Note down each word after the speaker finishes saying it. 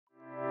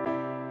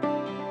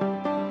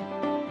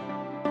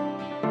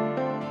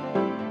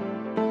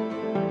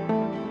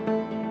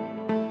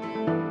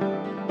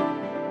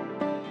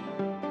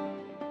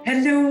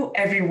Hello,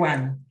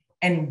 everyone,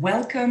 and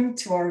welcome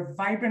to our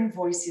Vibrant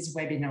Voices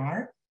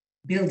webinar,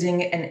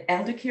 Building an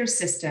Eldercare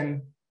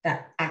System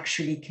that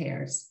Actually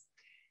Cares.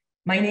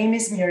 My name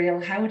is Muriel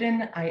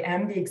Howden. I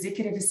am the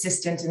Executive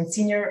Assistant and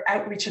Senior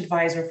Outreach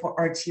Advisor for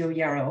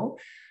rtoero.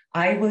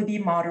 I will be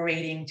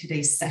moderating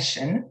today's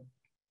session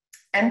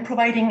and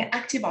providing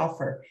active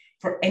offer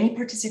for any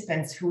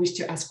participants who wish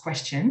to ask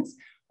questions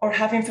or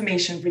have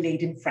information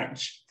relayed in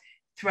French.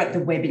 Throughout the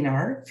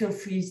webinar, feel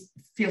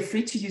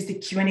free to use the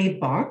Q&A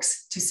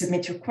box to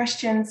submit your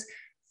questions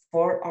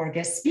for our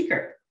guest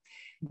speaker.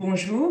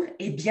 Bonjour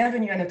et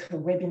bienvenue à notre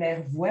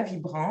webinaire Voix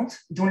vibrante,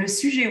 dont le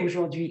sujet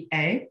aujourd'hui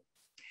est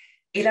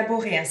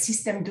élaborer un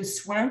système de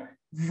soins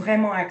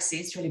vraiment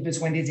axé sur les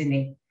besoins des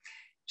aînés.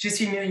 Je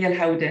suis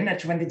Muriel Howden,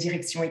 adjointe de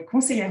direction et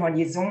conseillère en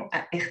liaison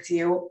à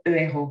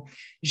rtoero.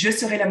 Je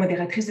serai la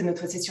modératrice de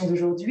notre session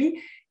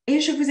d'aujourd'hui et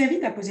je vous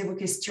invite à poser vos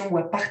questions ou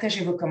à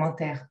partager vos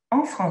commentaires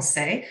en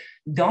français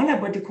dans la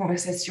boîte de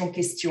conversation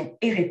questions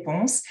et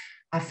réponses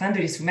afin de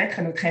les soumettre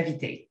à notre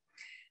invité.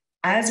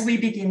 As we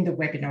begin the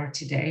webinar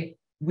today,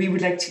 we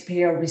would like to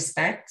pay our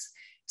respects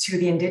to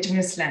the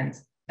Indigenous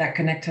lands that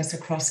connect us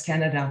across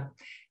Canada.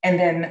 And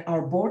then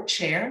our board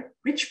chair,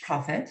 Rich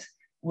Prophet,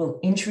 will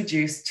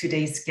introduce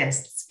today's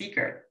guest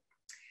speaker.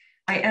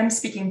 I am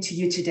speaking to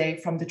you today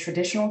from the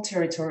traditional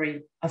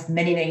territory of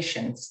many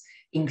nations,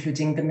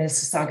 including the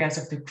Mississaugas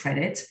of the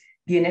Credit,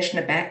 the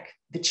Anishinaabe,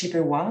 the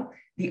Chippewa,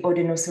 the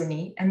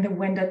Autonomy, and the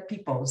Wendat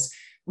peoples,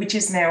 which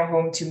is now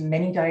home to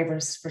many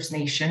diverse First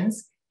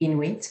Nations,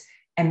 Inuit,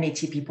 and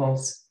Métis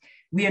peoples.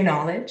 We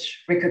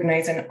acknowledge,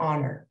 recognize, and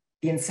honor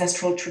the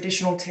ancestral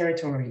traditional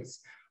territories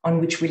on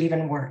which we live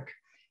and work,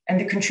 and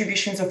the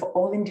contributions of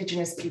all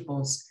Indigenous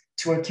peoples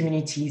to our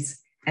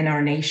communities and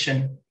our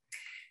nation.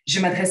 Je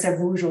m'adresse à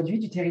vous aujourd'hui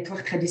du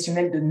territoire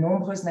traditionnel de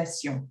nombreuses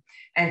nations,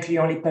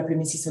 incluant les peuples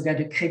Mississauga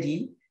de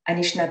Crédit,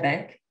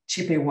 Anishinaabe,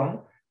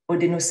 Chippewa,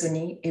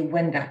 Haudenosaunee et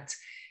Wendat,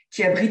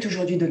 qui abritent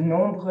aujourd'hui de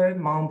nombreux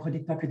membres des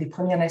peuples des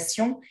Premières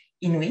Nations,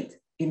 Inuit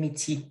et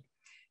Métis.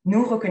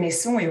 Nous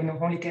reconnaissons et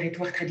honorons les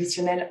territoires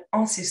traditionnels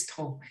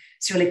ancestraux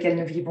sur lesquels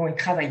nous vivons et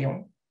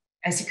travaillons,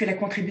 ainsi que la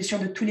contribution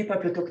de tous les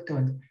peuples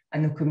autochtones à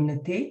nos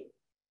communautés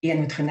et à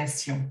notre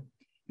nation.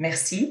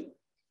 Merci,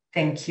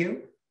 thank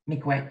you,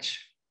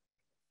 miigwech.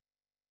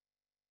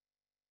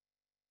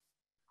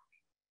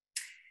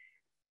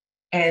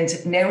 And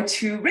now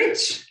to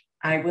Rich.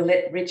 I will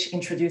let Rich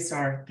introduce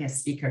our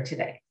guest speaker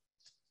today.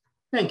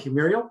 Thank you,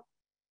 Muriel.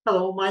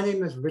 Hello, my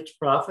name is Rich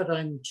Prophet.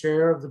 I'm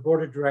chair of the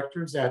board of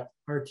directors at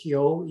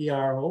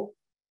rtoero,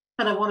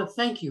 and I want to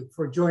thank you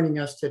for joining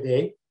us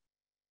today.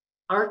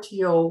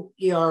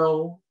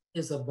 rtoero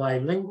is a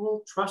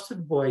bilingual,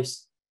 trusted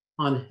voice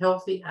on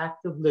healthy,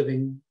 active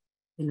living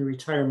in the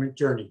retirement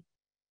journey.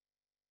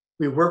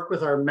 We work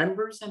with our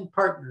members and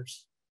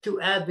partners to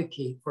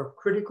advocate for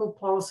critical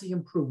policy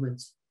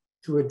improvements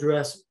to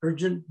address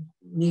urgent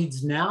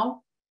needs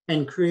now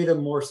and create a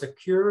more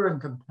secure and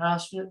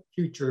compassionate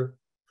future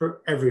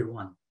for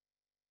everyone.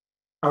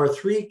 Our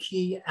three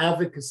key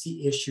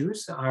advocacy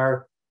issues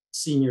are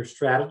senior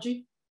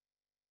strategy,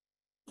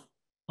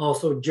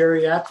 also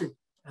geriatric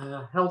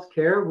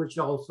healthcare, which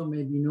also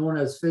may be known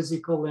as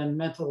physical and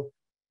mental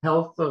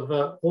health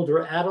of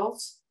older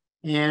adults,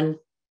 and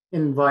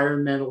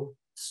environmental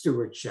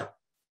stewardship.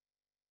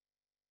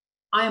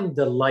 I am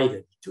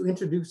delighted to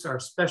introduce our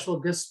special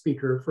guest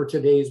speaker for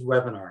today's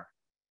webinar.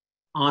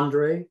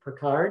 André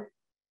Picard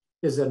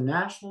is a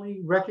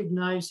nationally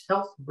recognized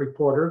health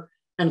reporter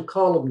and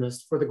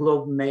columnist for the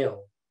Globe and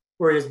Mail,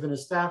 where he has been a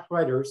staff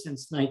writer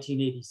since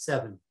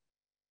 1987.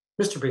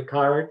 Mr.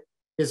 Picard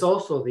is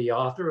also the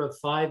author of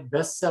 5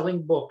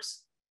 best-selling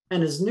books,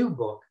 and his new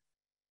book,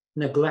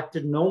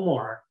 Neglected No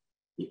More: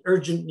 The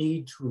Urgent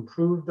Need to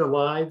Improve the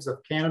Lives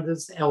of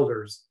Canada's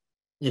Elders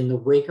in the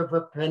Wake of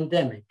a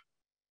Pandemic,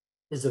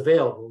 is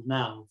available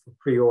now for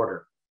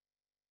pre-order.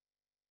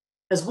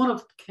 As one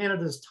of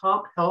Canada's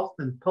top health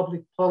and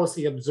public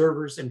policy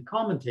observers and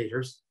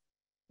commentators,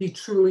 he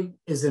truly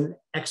is an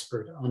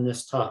expert on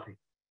this topic.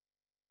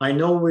 I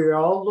know we're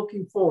all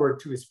looking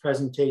forward to his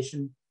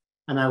presentation,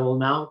 and I will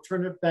now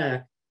turn it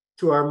back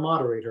to our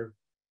moderator,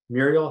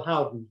 Muriel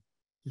Howden,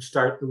 to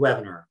start the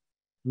webinar.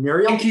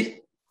 Muriel?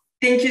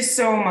 Thank you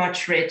so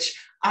much, Rich.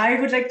 I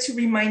would like to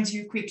remind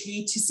you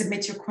quickly to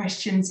submit your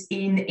questions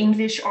in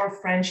English or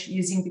French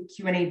using the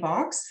Q&A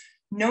box.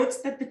 Note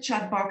that the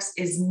chat box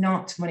is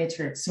not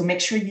monitored, so make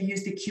sure you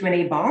use the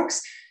Q&A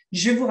box.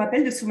 Je vous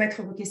rappelle de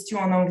soumettre vos questions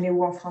en anglais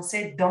ou en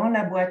français dans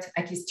la boîte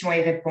à questions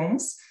et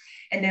réponses.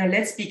 And now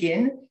let's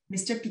begin.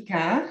 Mr.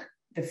 Picard,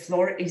 the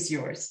floor is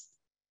yours.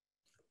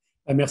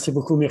 Merci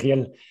beaucoup,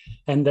 Muriel.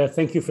 And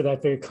thank you for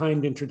that very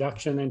kind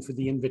introduction and for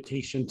the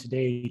invitation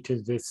today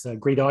to this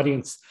great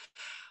audience.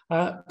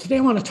 Today,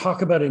 I want to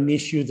talk about an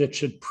issue that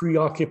should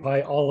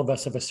preoccupy all of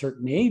us of a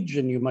certain age,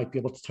 and you might be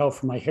able to tell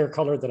from my hair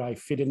color that I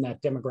fit in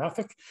that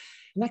demographic.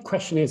 And that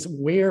question is,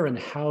 where and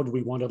how do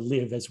we want to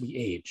live as we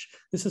age?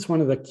 This is one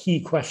of the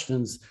key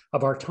questions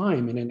of our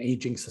time in an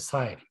aging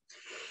society.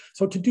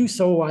 So to do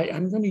so,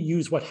 I'm going to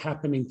use what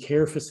happened in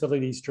care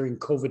facilities during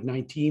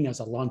COVID-19 as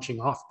a launching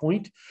off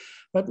point.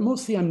 But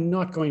mostly I'm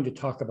not going to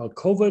talk about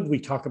COVID. We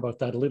talk about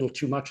that a little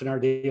too much in our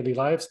daily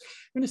lives.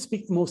 I'm going to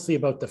speak mostly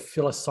about the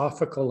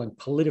philosophical and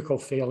political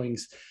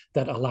failings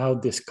that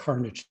allowed this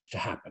carnage to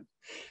happen.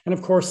 And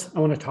of course,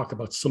 I want to talk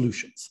about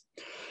solutions.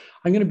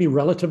 I'm going to be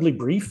relatively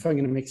brief. I'm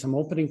going to make some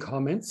opening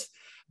comments,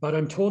 but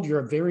I'm told you're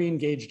a very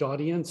engaged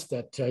audience,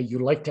 that you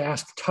like to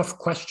ask tough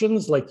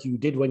questions like you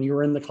did when you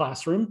were in the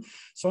classroom.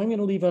 So I'm going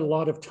to leave a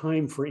lot of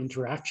time for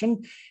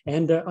interaction.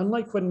 And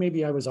unlike when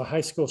maybe I was a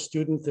high school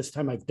student, this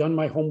time I've done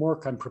my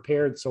homework, I'm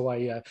prepared, so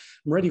I'm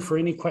ready for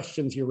any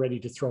questions you're ready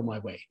to throw my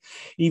way.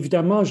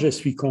 Évidemment, je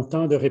suis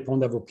content de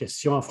répondre à vos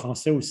questions en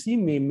français aussi,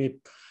 mais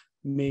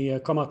mes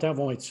commentaires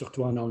vont être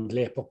surtout en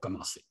anglais pour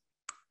commencer.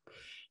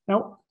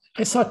 Now,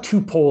 I saw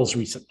two polls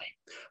recently.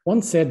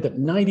 One said that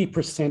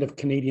 90% of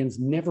Canadians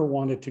never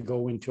wanted to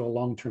go into a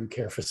long-term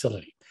care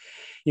facility.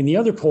 In the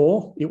other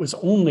poll, it was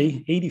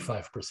only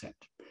 85%.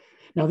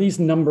 Now, these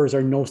numbers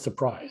are no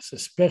surprise,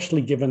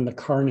 especially given the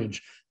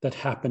carnage that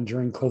happened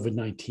during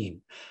COVID-19.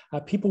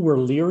 People were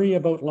leery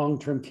about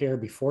long-term care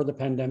before the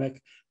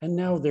pandemic, and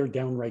now they're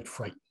downright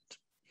frightened.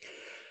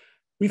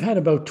 We've had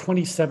about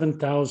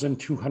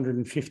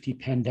 27,250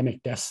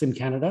 pandemic deaths in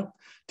Canada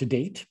to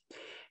date,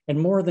 and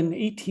more than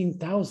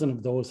 18,000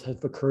 of those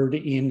have occurred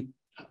in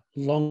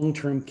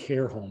long-term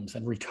care homes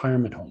and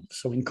retirement homes,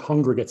 so in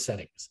congregate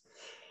settings.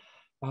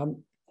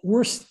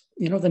 Worse,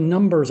 the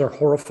numbers are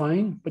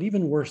horrifying, but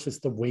even worse is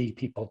the way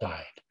people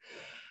died.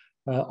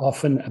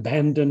 Often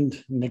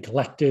abandoned,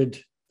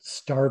 neglected,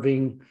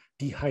 starving,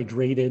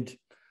 dehydrated,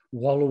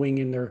 wallowing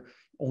in their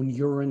own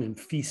urine and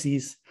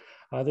feces.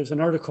 There's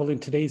an article in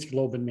today's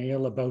Globe and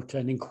Mail about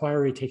an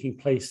inquiry taking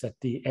place at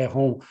the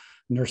Héron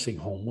nursing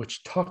home,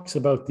 which talks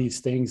about these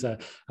things.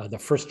 The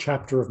first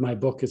chapter of my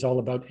book is all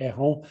about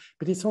Héron,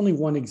 but it's only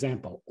one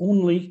example.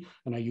 Only,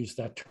 and I use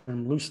that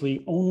term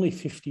loosely, only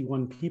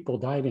 51 people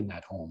died in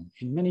that home.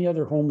 In many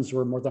other homes, there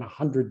were more than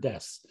 100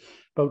 deaths.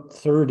 About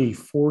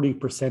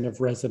 40%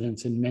 of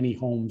residents in many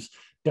homes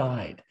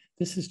died.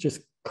 This is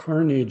just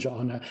carnage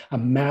on a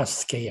mass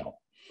scale.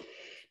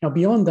 Now,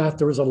 beyond that,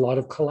 there was a lot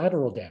of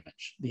collateral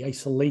damage, the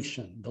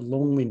isolation, the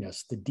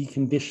loneliness, the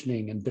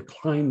deconditioning and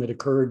decline that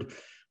occurred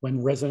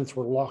when residents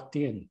were locked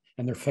in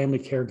and their family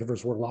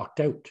caregivers were locked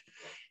out.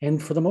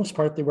 And for the most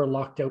part, they were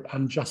locked out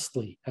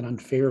unjustly and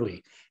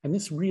unfairly. And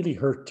this really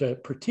hurt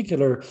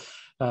particular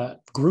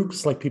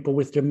groups like people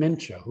with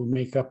dementia, who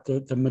make up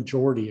the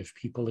majority of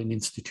people in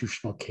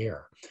institutional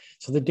care.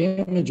 So the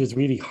damage is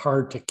really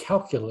hard to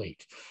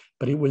calculate,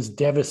 but it was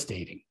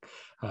devastating,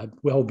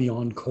 well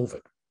beyond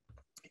COVID.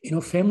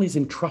 Families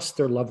entrust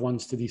their loved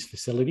ones to these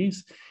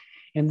facilities,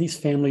 and these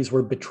families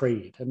were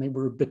betrayed, and they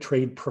were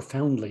betrayed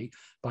profoundly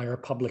by our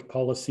public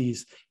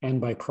policies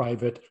and by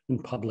private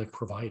and public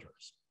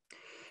providers.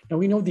 Now,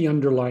 we know the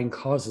underlying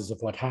causes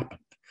of what happened,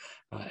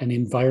 an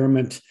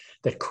environment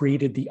that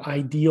created the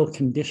ideal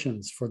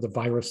conditions for the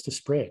virus to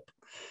spread.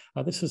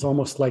 This is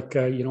almost like,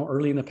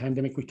 early in the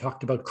pandemic, we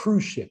talked about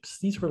cruise ships.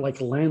 These were like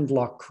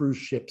landlocked cruise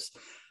ships,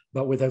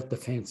 but without the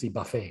fancy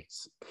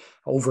buffets.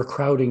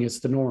 Overcrowding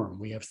is the norm.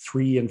 We have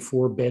 3 and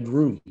 4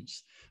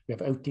 bedrooms. We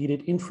have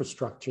outdated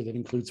infrastructure that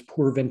includes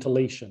poor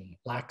ventilation,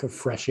 lack of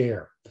fresh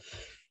air.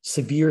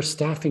 Severe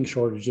staffing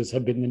shortages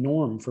have been the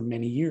norm for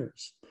many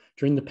years.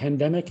 During the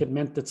pandemic, it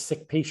meant that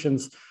sick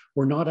patients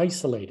were not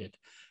isolated.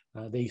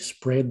 They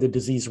spread the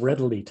disease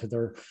readily to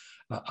their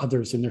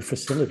others in their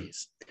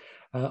facilities.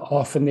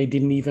 Often they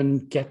didn't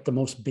even get the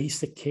most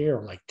basic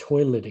care like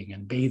toileting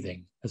and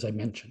bathing, as I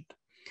mentioned.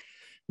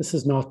 This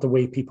is not the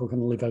way people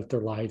can live out their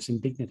lives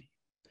in dignity.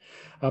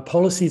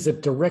 Policies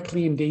that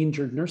directly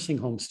endangered nursing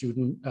home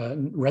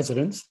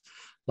residents,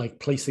 like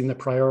placing the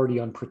priority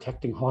on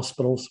protecting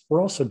hospitals,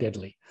 were also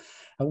deadly.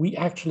 We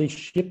actually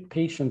shipped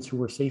patients who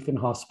were safe in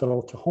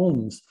hospital to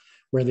homes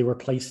where they were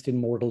placed in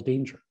mortal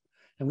danger.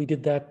 And we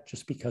did that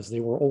just because they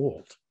were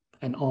old,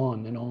 and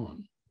on and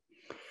on.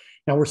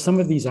 Now, were some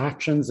of these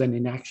actions and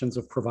inactions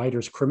of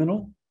providers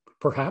criminal?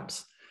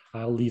 Perhaps.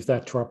 I'll leave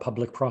that to our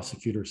public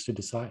prosecutors to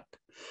decide.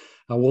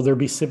 Will there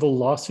be civil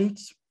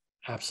lawsuits?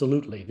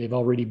 Absolutely, they've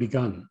already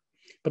begun.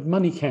 But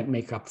money can't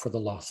make up for the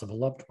loss of a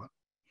loved one.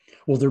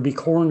 Will there be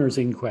coroner's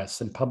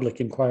inquests and public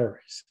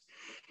inquiries?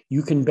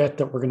 You can bet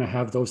that we're going to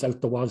have those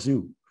out the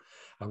wazoo.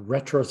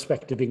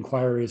 Retrospective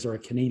inquiries are a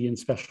Canadian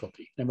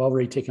specialty. They've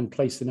already taken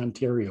place in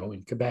Ontario,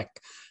 in Quebec,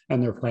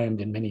 and they're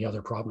planned in many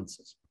other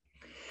provinces.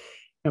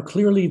 Now,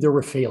 clearly there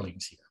were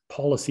failings here,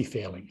 policy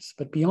failings,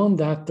 but beyond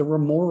that, there were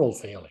moral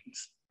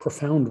failings,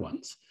 profound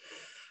ones.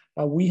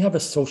 We have a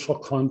social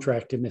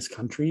contract in this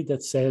country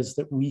that says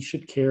that we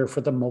should care for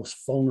the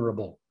most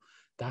vulnerable.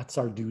 That's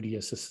our duty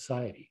as a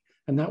society.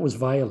 And that was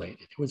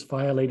violated. It was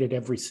violated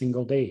every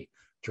single day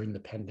during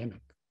the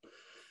pandemic.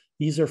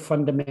 These are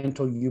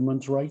fundamental human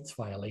rights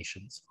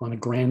violations on a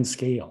grand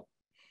scale.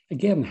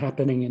 Again,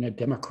 happening in a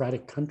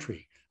democratic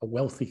country, a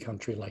wealthy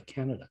country like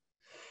Canada.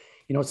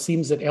 It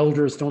seems that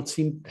elders don't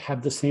seem to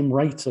have the same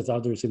rights as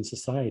others in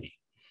society.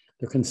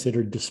 They're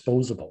considered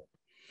disposable.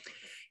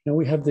 Now,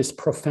 we have this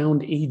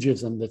profound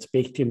ageism that's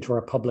baked into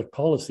our public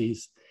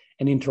policies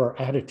and into our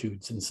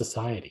attitudes in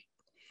society.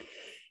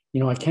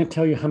 I can't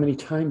tell you how many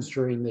times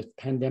during the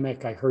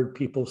pandemic I heard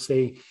people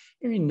say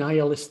very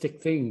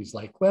nihilistic things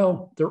like,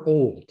 well, they're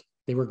old,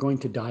 they were going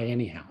to die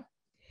anyhow.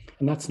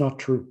 And that's not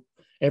true.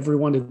 Every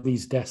one of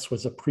these deaths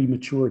was a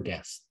premature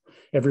death.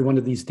 Every one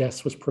of these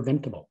deaths was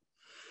preventable.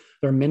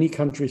 There are many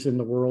countries in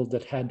the world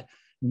that had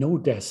no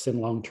deaths in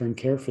long-term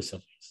care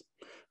facilities.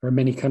 There are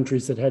many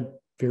countries that had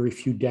very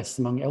few deaths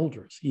among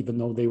elders, even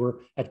though they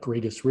were at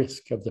greatest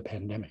risk of the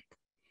pandemic.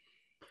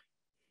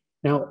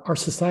 Now, our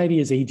society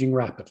is aging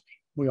rapidly.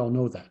 We all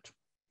know that.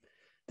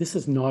 This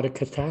is not a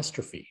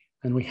catastrophe,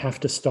 and we have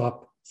to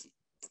stop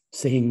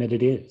saying that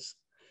it is.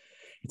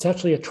 It's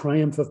actually a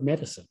triumph of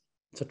medicine.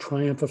 It's a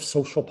triumph of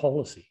social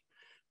policy.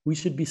 We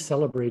should be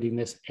celebrating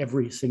this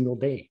every single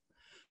day.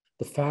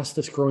 The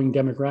fastest growing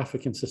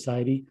demographic in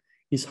society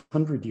is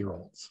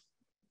 100-year-olds.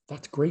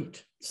 That's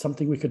great,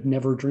 something we could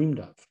never dreamed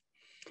of.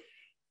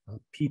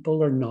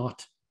 People are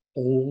not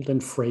old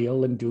and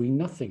frail and doing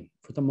nothing.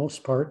 For the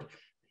most part,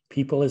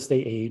 people as they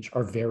age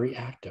are very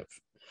active.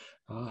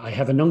 I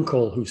have an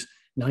uncle who's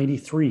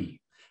 93,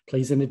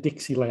 plays in a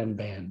Dixieland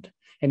band,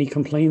 and he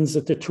complains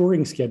that the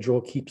touring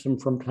schedule keeps him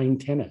from playing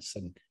tennis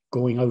and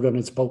going out on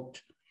his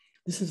boat.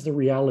 This is the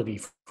reality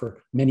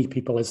for many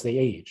people as they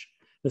age.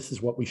 This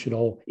is what we should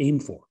all aim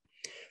for.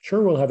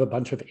 Sure, we'll have a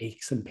bunch of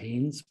aches and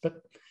pains, but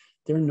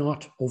they're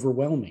not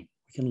overwhelming.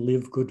 We can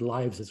live good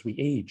lives as we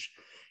age,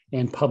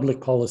 and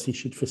public policy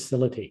should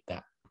facilitate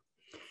that.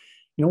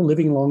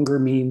 Living longer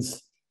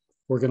means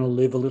we're going to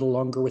live a little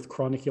longer with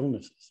chronic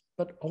illnesses,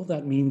 but all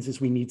that means is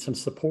we need some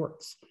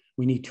supports.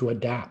 We need to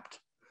adapt.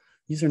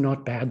 These are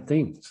not bad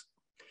things.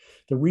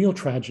 The real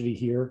tragedy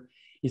here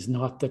is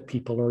not that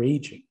people are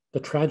aging. The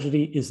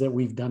tragedy is that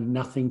we've done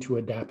nothing to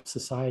adapt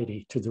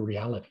society to the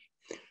reality.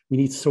 We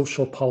need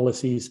social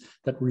policies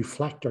that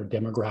reflect our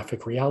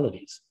demographic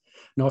realities,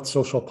 not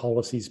social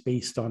policies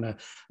based on a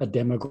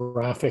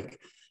demographic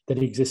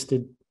that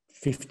existed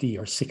 50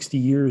 or 60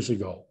 years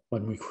ago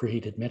when we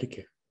created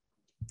Medicare.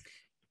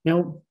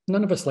 Now,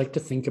 none of us like to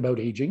think about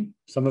aging.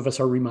 Some of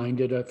us are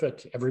reminded of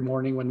it every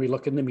morning when we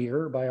look in the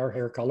mirror by our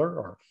hair color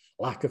or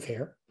lack of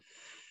hair.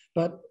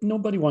 But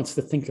nobody wants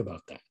to think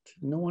about that.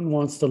 No one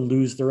wants to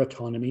lose their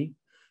autonomy.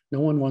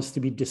 No one wants to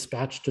be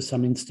dispatched to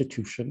some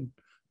institution.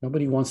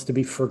 Nobody wants to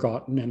be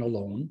forgotten and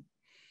alone.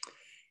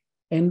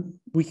 And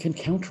we can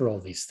counter all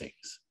these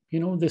things.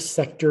 This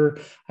sector,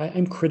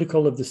 I'm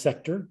critical of the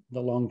sector,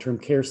 the long-term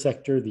care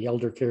sector, the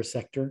elder care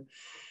sector,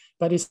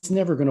 but it's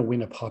never going to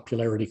win a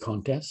popularity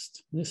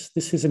contest. This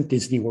isn't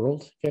Disney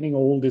World. Getting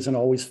old isn't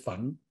always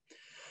fun,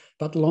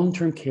 but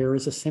long-term care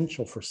is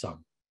essential for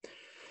some,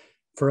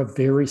 for a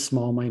very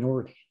small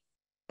minority.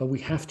 But we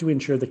have to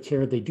ensure the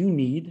care they do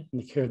need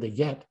and the care they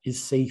get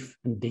is safe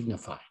and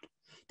dignified.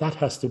 That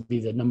has to be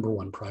the number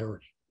one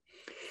priority.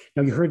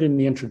 Now, you heard in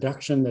the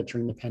introduction that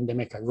during the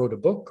pandemic, I wrote a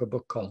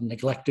book called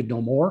Neglected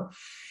No More.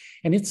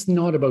 And it's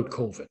not about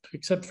COVID,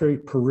 except very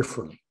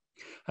peripherally,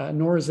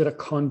 nor is it a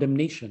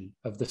condemnation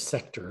of the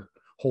sector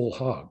whole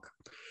hog.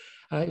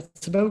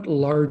 It's about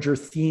larger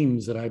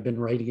themes that I've been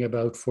writing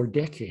about for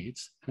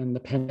decades, and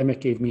the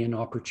pandemic gave me an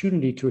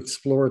opportunity to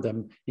explore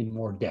them in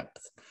more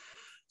depth.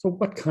 So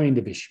what kind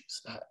of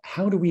issues?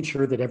 How do we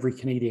ensure that every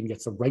Canadian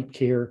gets the right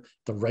care,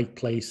 the right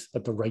place,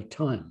 at the right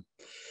time?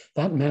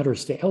 That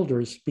matters to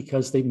elders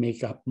because they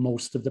make up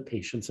most of the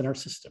patients in our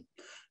system.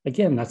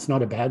 Again, that's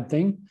not a bad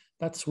thing.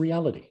 That's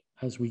reality.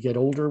 As we get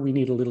older, we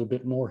need a little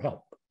bit more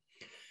help.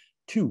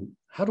 2,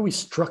 how do we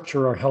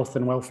structure our health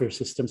and welfare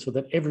system so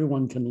that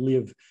everyone can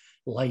live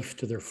life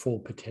to their full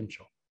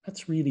potential?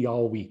 That's really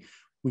all we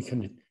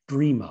can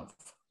dream of,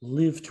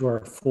 live to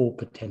our full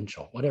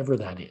potential, whatever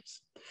that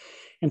is.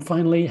 And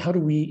finally, how do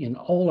we, in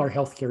all our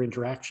healthcare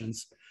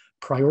interactions,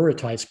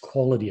 prioritize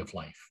quality of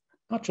life?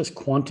 Not just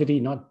quantity,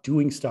 not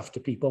doing stuff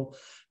to people,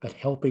 but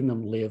helping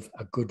them live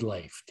a good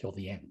life till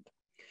the end.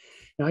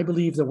 And I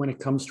believe that when it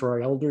comes to our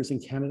elders in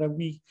Canada,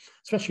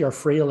 especially our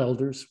frail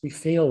elders, we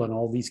fail on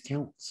all these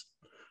counts.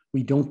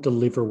 We don't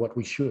deliver what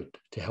we should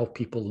to help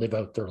people live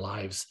out their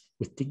lives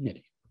with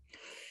dignity.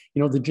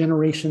 The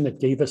generation that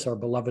gave us our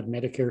beloved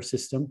Medicare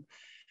system,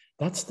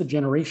 that's the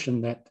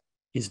generation that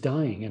is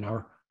dying in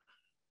our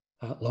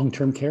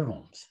long-term care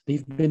homes.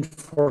 They've been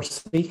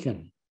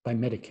forsaken by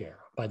Medicare,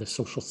 by the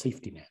social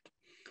safety net.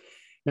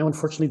 Now,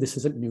 unfortunately, this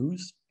isn't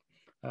news.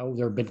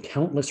 There have been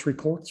countless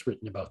reports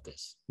written about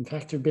this. In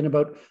fact, there have been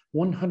about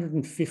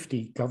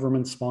 150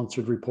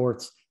 government-sponsored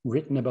reports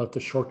written about the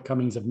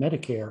shortcomings of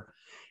Medicare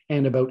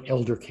and about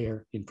elder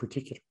care in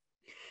particular.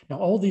 Now,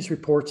 all these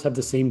reports have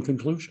the same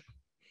conclusion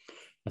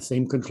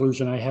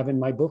I have in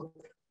my book,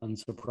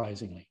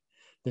 unsurprisingly.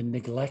 The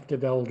neglect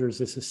of elders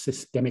is a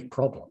systemic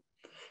problem,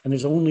 and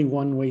there's only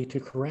one way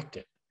to correct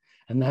it,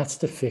 and that's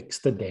to fix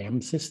the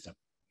damn system.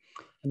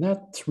 And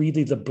that's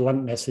really the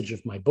blunt message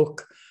of my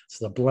book. It's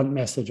the blunt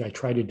message I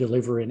try to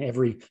deliver in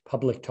every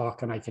public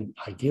talk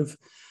I give.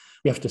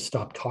 We have to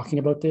stop talking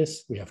about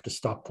this. We have to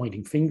stop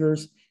pointing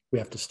fingers. We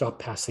have to stop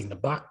passing the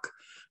buck.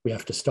 We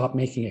have to stop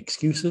making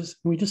excuses.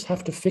 We just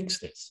have to fix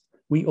this.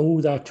 We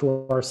owe that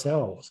to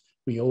ourselves.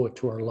 We owe it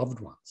to our loved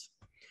ones.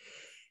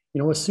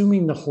 You know,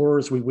 assuming the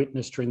horrors we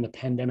witnessed during the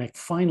pandemic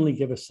finally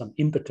give us some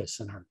impetus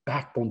and our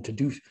backbone to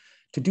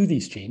do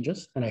these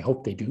changes, and I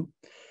hope they do,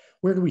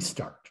 where do we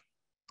start?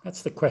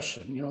 That's the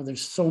question. You know,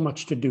 there's so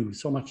much to do,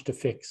 so much to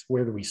fix.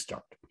 Where do we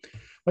start?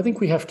 I think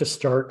we have to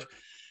start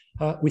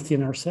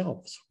within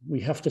ourselves.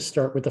 We have to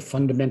start with a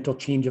fundamental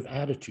change of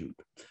attitude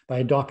by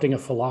adopting a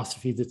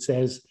philosophy that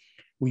says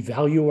we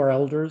value our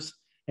elders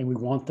and we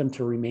want them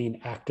to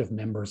remain active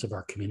members of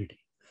our community.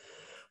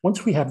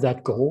 Once we have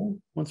that goal,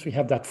 once we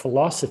have that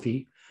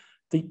philosophy,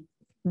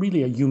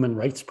 really a human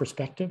rights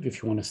perspective,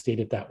 if you want to state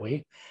it that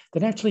way,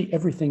 then actually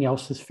everything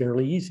else is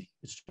fairly easy.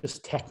 It's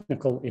just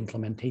technical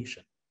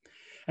implementation.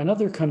 And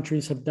other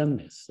countries have done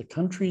this. The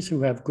countries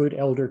who have good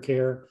elder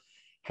care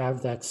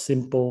have that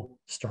simple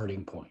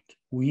starting point.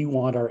 We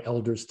want our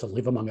elders to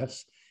live among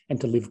us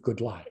and to live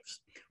good lives.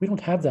 We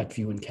don't have that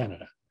view in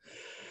Canada.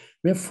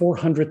 We have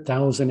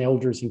 400,000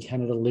 elders in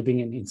Canada living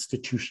in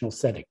institutional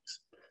settings.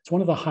 It's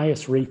one of the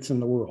highest rates in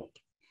the world.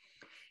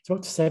 It's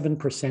about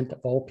 7% of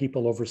all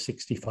people over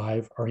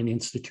 65 are in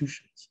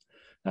institutions.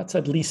 That's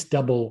at least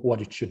double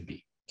what it should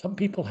be. Some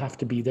people have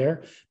to be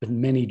there, but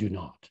many do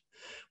not.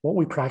 What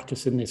we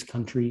practice in this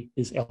country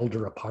is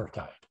elder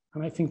apartheid,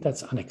 and I think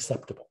that's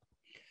unacceptable.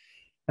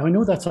 Now, I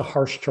know that's a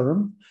harsh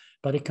term,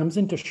 but it comes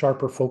into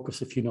sharper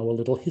focus if you know a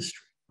little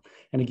history.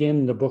 And again,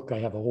 in the book, I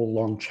have a whole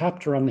long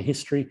chapter on the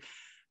history,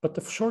 but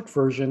the short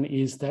version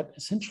is that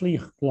essentially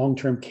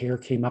long-term care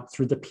came up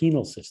through the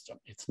penal system.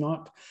 It's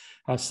not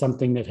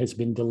something that has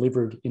been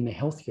delivered in the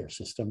healthcare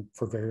system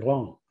for very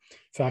long.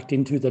 In fact,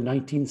 into the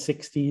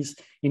 1960s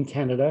in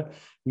Canada,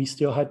 we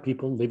still had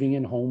people living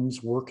in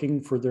homes,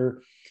 working for their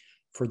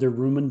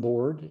room and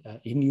board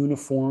in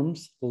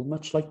uniforms,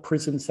 much like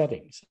prison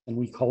settings. And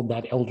we called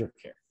that elder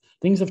care.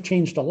 Things have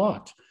changed a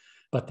lot,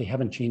 but they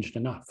haven't changed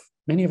enough.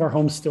 Many of our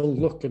homes still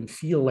look and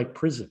feel like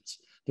prisons.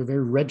 They're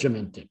very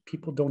regimented.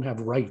 People don't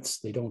have rights.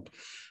 They don't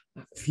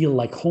feel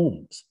like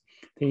homes.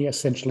 They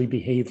essentially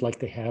behave like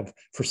they have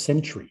for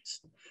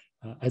centuries,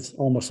 as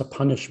almost a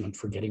punishment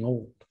for getting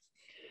old.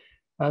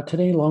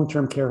 Today,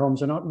 long-term care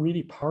homes are not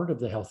really part of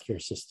the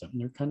healthcare system.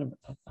 They're kind of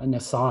an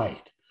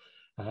aside.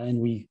 And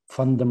we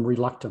fund them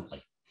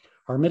reluctantly.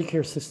 Our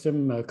Medicare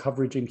system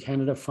coverage in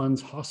Canada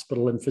funds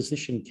hospital and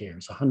physician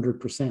cares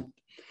 100%.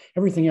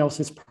 Everything else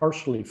is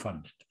partially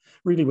funded,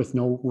 really with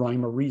no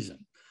rhyme or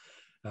reason.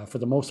 For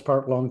the most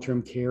part,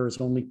 long-term care is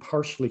only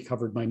partially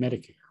covered by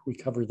Medicare. We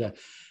cover the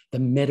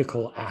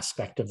medical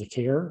aspect of the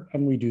care,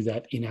 and we do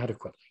that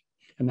inadequately.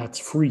 And that's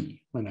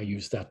free, when I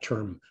use that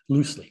term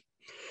loosely.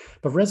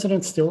 But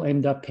residents still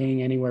end up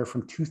paying anywhere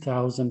from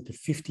 $2,000 to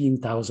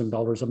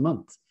 $15,000 a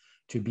month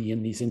to be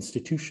in these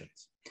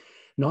institutions.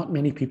 Not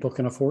many people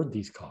can afford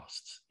these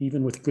costs,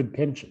 even with good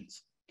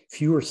pensions.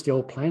 Fewer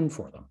still plan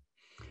for them.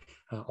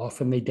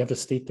 Often they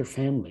devastate their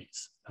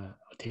families.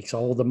 It takes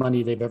all the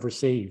money they've ever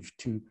saved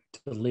to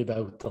live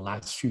out the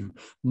last few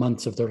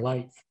months of their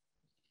life.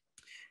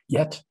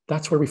 Yet,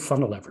 that's where we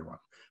funnel everyone.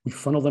 We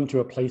funnel them to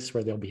a place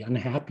where they'll be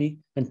unhappy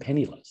and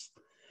penniless.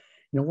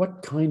 You know,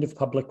 what kind of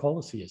public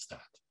policy is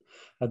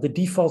that? The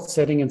default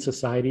setting in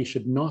society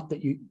should not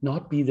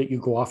be that you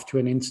go off to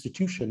an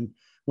institution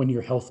when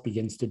your health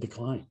begins to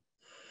decline.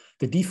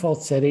 The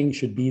default setting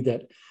should be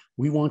that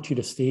we want you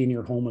to stay in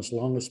your home as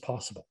long as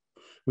possible.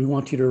 We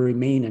want you to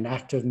remain an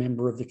active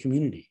member of the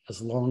community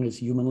as long as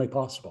humanly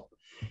possible.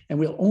 And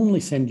we'll only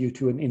send you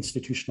to an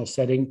institutional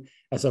setting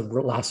as a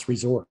last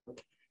resort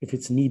if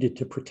it's needed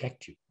to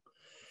protect you.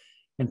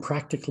 And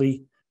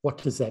practically, what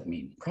does that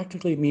mean?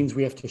 Practically, it means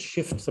we have to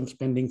shift some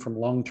spending from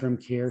long-term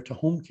care to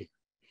home care.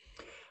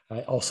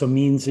 It also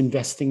means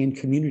investing in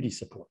community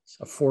supports,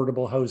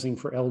 affordable housing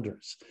for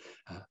elders,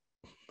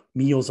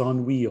 meals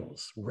on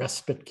wheels,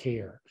 respite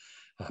care,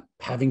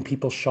 having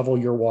people shovel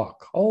your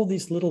walk. All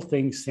these little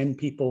things send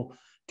people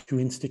to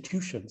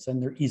institutions,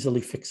 and they're easily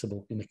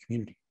fixable in the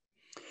community.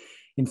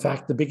 In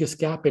fact, the biggest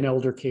gap in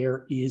elder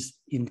care is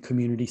in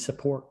community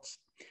supports.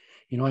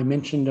 You know, I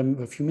mentioned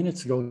a few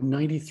minutes ago,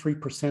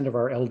 93% of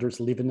our elders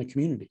live in the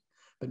community,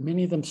 but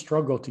many of them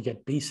struggle to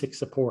get basic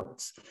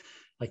supports,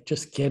 like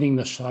just getting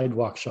the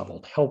sidewalk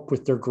shoveled, help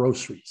with their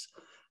groceries.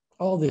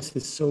 All this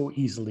is so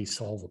easily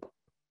solvable.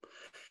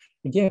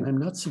 Again, I'm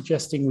not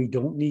suggesting we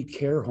don't need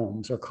care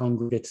homes or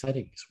congregate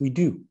settings. We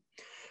do,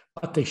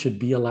 but they should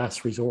be a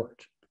last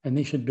resort, and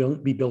they should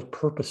be built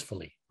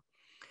purposefully.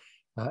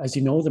 As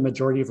you know, the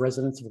majority of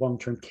residents of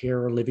long-term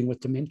care are living with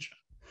dementia,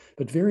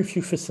 but very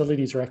few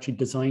facilities are actually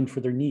designed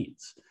for their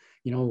needs.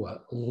 You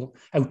know,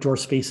 outdoor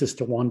spaces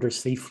to wander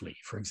safely,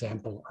 for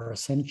example, are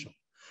essential.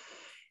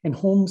 And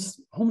homes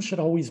should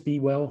always be,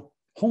 well,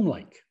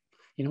 home-like.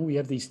 You know, we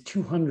have these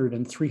 200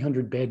 and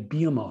 300 bed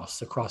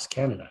behemoths across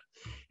Canada,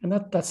 and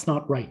that's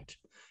not right.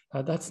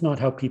 That's not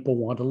how people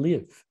want to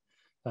live,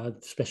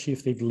 especially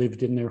if they've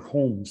lived in their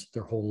homes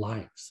their whole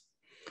lives.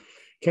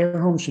 Care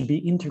homes should be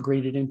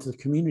integrated into the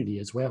community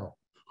as well.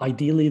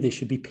 Ideally, they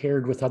should be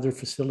paired with other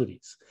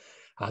facilities.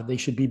 They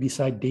should be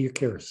beside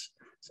daycares,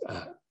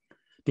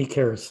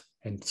 daycares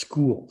and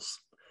schools.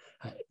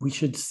 We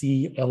should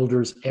see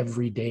elders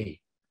every day.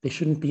 They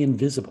shouldn't be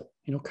invisible.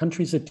 You know,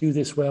 countries that do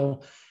this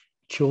well,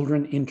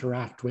 children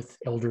interact with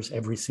elders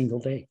every single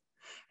day.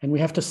 And we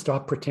have to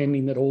stop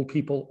pretending that old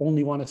people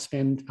only want to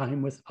spend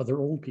time with other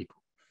old people.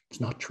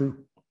 It's not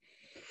true.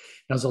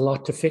 There's a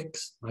lot to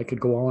fix. I could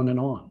go on and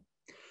on.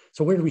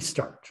 So where do we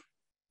start?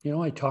 You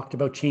know, I talked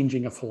about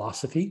changing a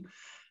philosophy,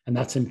 and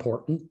that's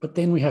important, but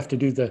then we have to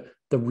do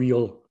the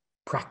real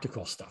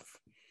practical stuff.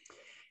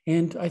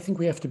 And I think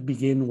we have to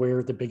begin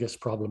where the biggest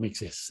problem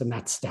exists, and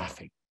that's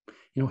staffing.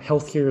 You know,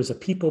 healthcare is a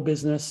people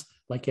business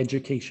like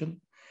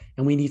education,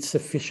 and we need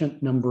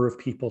sufficient number of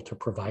people to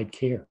provide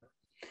care.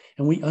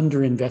 And we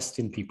underinvest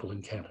in people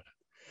in Canada.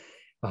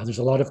 There's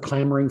a lot of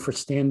clamoring for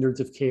standards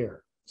of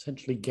care,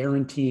 essentially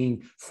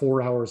guaranteeing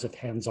 4 hours of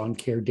hands-on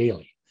care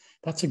daily.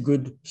 That's a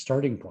good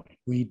starting point.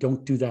 We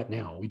don't do that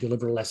now. We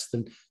deliver less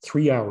than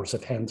 3 hours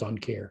of hands-on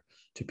care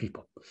to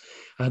people.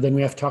 Then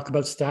we have to talk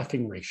about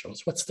staffing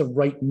ratios. What's the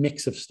right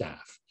mix of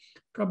staff?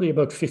 Probably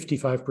about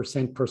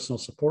 55% personal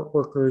support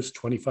workers,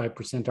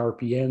 25%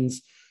 RPNs,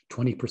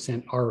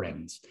 20%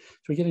 RNs.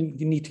 So you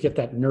need to get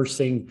that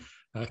nursing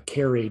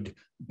care aid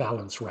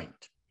balance right.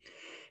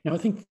 Now,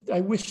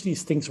 I wish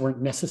these things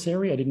weren't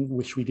necessary. I didn't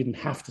wish we didn't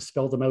have to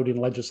spell them out in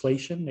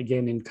legislation.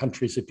 Again, in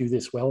countries that do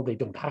this well, they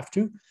don't have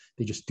to.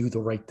 They just do the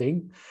right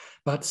thing.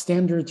 But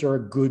standards are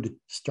a good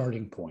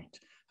starting point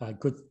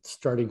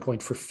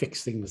for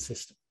fixing the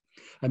system.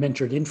 I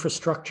mentioned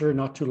infrastructure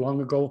not too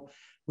long ago.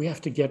 We have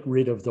to get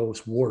rid of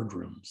those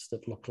wardrooms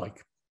that look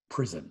like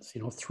prisons.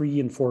 You know, 3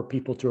 and 4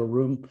 people to a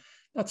room.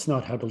 That's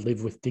not how to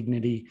live with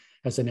dignity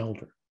as an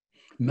elder.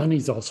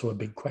 Money's also a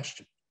big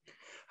question.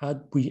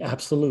 We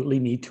absolutely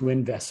need to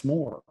invest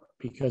more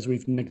because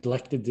we've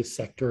neglected this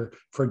sector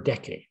for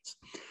decades.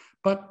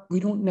 But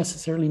we don't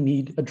necessarily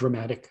need a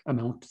dramatic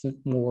amount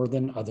more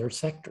than other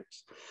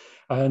sectors.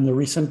 In the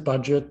recent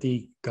budget,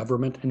 the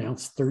government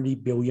announced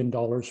 $30 billion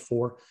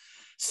for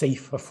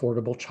safe,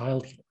 affordable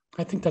childcare.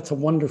 I think that's a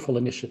wonderful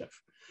initiative,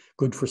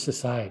 good for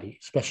society,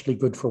 especially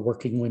good for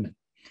working women.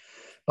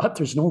 But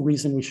there's no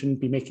reason we shouldn't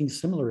be making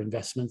similar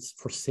investments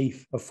for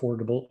safe,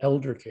 affordable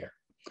elder care.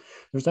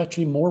 There's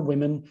actually more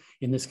women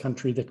in this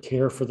country that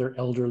care for their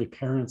elderly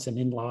parents and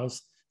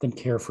in-laws than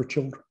care for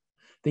children.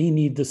 They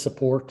need the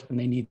support and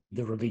they need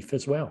the relief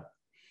as well.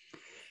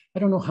 I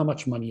don't know how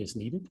much money is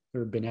needed.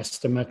 There have been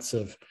estimates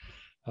of,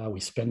 we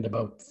spend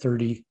about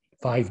 $35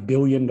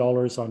 billion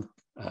on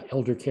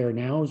elder care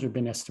now. There have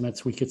been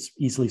estimates we could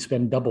easily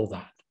spend double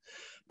that.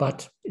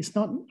 But it's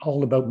not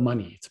all about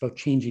money. It's about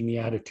changing the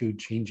attitude,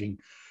 changing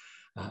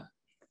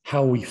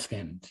how we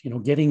spend. You know,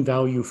 getting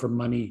value for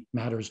money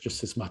matters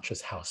just as much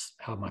as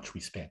how much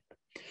we spend.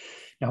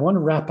 Now, I want to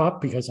wrap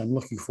up because I'm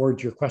looking forward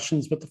to your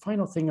questions, but the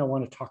final thing I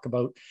want to talk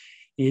about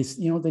is,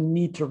 you know, the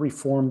need to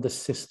reform the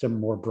system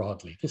more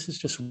broadly. This is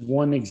just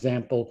one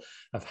example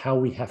of how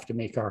we have to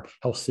make our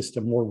health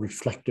system more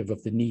reflective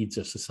of the needs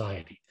of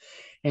society.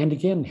 And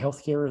again,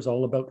 healthcare is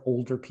all about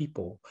older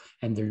people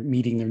and they're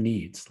meeting their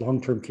needs.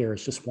 Long-term care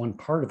is just one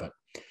part of it.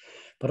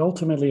 But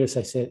ultimately, as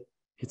I said,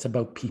 it's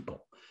about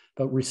people,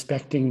 about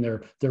respecting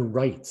their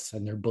rights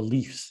and their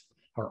beliefs,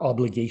 our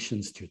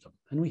obligations to them.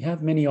 And we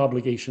have many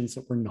obligations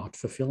that we're not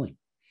fulfilling.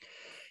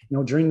 You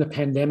know, during the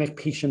pandemic,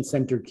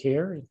 patient-centered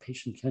care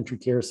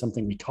is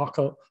something we talk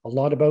a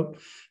lot about,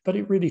 but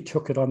it really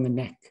took it on the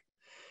neck.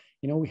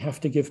 You know, we have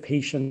to give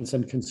patients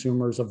and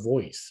consumers a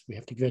voice. We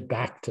have to give it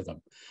back to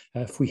them.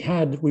 If we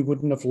had, we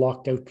wouldn't have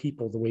locked out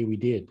people the way we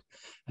did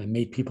and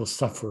made people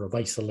suffer of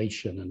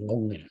isolation and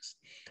loneliness.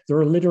 There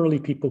are literally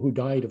people who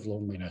died of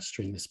loneliness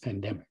during this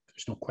pandemic.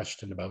 There's no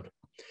question about it.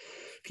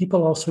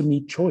 People also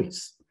need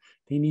choice.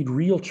 They need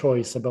real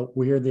choice about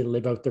where they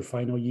live out their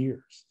final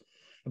years,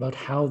 about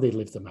how they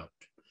live them out.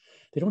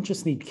 They don't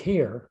just need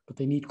care, but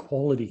they need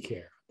quality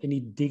care. They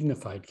need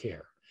dignified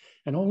care.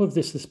 And all of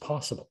this is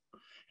possible.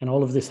 And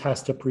all of this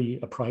has to be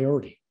a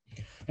priority.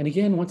 And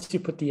again, once you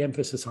put the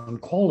emphasis on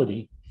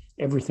quality,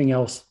 everything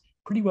else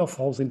pretty well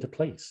falls into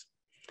place.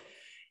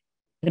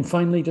 And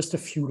finally, just a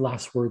few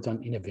last words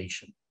on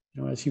innovation.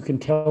 You know, as you can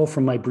tell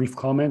from my brief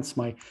comments,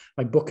 my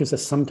book is a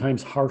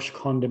sometimes harsh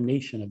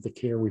condemnation of the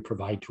care we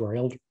provide to our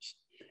elders.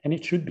 And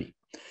it should be.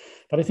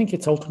 But I think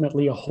it's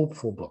ultimately a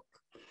hopeful book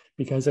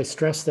because I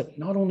stress that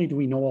not only do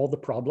we know all the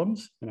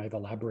problems, and I've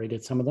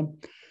elaborated some of them,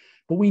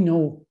 but we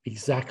know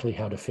exactly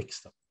how to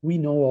fix them. We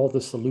know all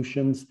the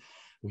solutions.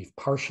 We've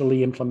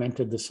partially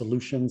implemented the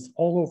solutions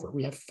all over.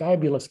 We have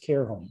fabulous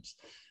care homes.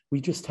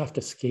 We just have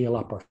to scale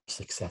up our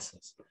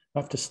successes. We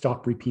have to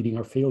stop repeating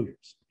our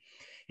failures.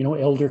 You know,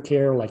 elder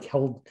care, like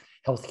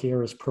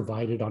healthcare, is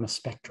provided on a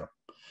spectrum.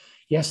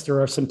 Yes,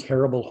 there are some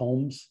terrible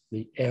homes,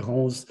 the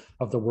errons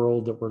of the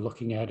world that we're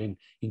looking at in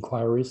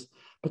inquiries,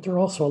 but there are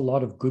also a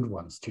lot of good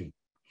ones too.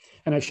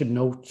 And I should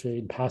note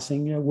in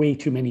passing, way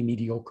too many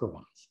mediocre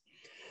ones.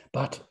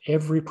 But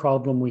every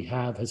problem we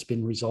have has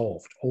been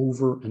resolved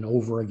over and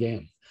over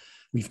again.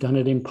 We've done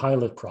it in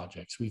pilot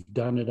projects. We've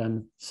done it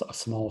on a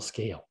small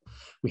scale.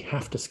 We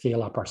have to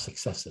scale up our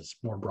successes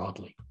more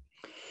broadly.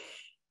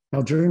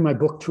 Now, during my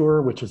book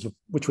tour, which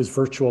was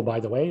virtual, by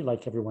the way,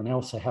 like everyone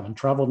else, I haven't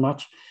traveled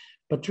much.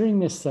 But during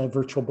this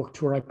virtual book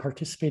tour, I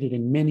participated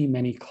in many,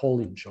 many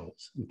call-in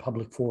shows and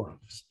public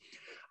forums.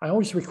 I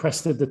always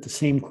requested that the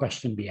same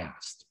question be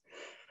asked.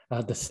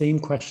 The same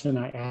question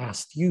I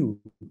asked you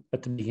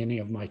at the beginning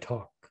of my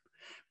talk.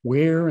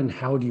 Where and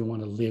how do you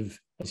want to live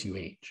as you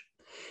age?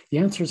 The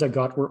answers I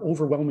got were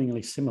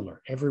overwhelmingly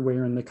similar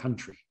everywhere in the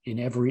country, in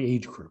every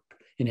age group,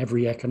 in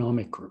every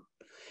economic group.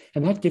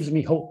 And that gives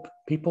me hope.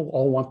 People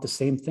all want the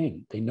same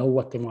thing. They know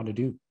what they want to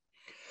do.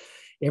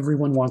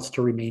 Everyone wants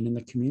to remain in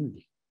the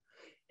community.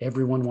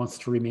 Everyone wants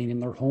to remain in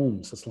their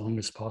homes as long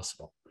as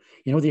possible.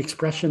 You know, the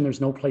expression,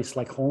 there's no place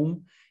like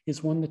home,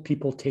 is one that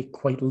people take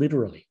quite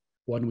literally,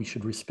 one we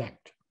should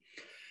respect.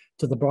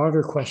 To the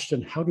broader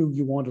question, how do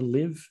you want to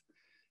live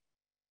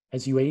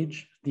as you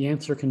age? The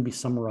answer can be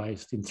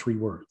summarized in 3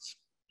 words.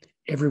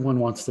 Everyone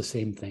wants the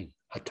same thing: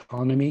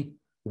 autonomy,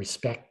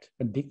 respect,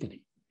 and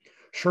dignity.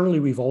 Surely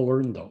we've all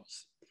earned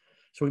those.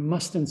 So we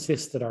must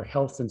insist that our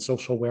health and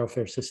social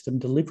welfare system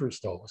delivers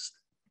those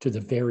to the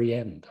very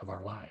end of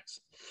our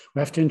lives. We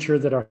have to ensure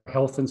that our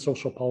health and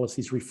social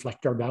policies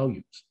reflect our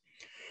values.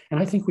 And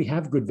I think we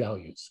have good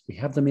values. We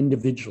have them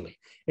individually.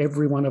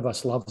 Every one of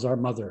us loves our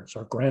mothers,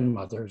 our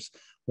grandmothers,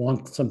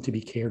 wants them to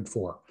be cared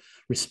for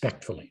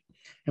respectfully.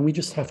 And we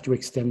just have to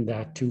extend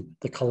that to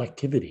the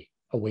collectivity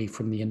away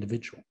from the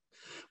individual.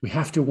 We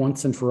have to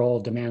once and for all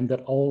demand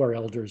that all our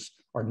elders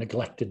are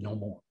neglected no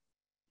more.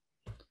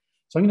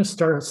 So I'm going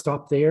to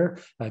stop there.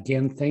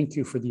 Again, thank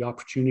you for the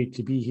opportunity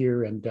to be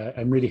here, and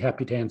I'm really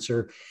happy to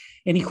answer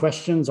any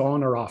questions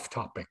on or off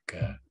topic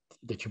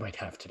that you might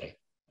have today.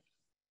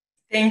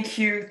 Thank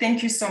you.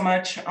 Thank you so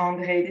much,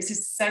 André. This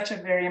is such a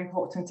very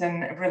important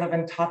and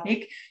relevant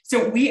topic.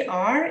 So we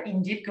are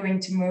indeed going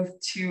to move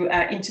to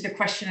into the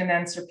question and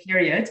answer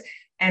period.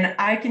 And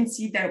I can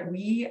see that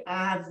we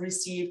have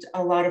received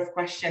a lot of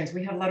questions.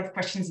 We have a lot of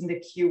questions in the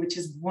queue, which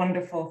is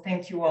wonderful.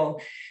 Thank you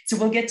all. So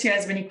we'll get to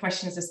as many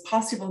questions as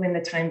possible in the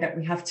time that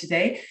we have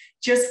today.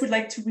 Just would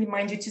like to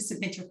remind you to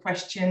submit your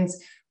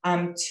questions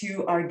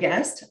to our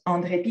guest,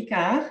 André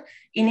Picard,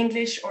 in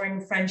English or in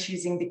French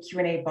using the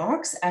Q&A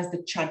box, as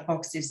the chat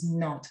box is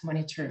not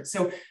monitored.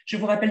 So je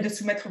vous rappelle de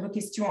soumettre vos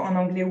questions en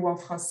anglais ou en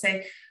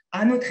français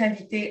à notre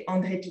invité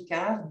André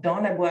Picard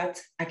dans la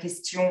boîte à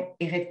questions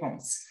et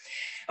réponses.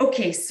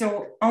 Okay,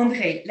 so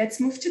André, let's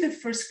move to the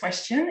first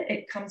question.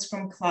 It comes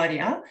from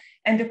Claudia,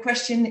 and the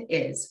question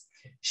is,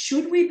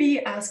 should we be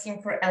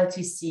asking for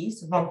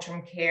LTCs,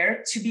 long-term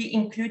care, to be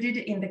included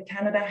in the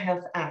Canada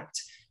Health Act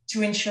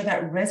to ensure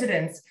that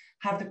residents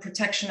have the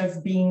protection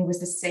of being with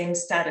the same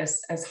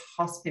status as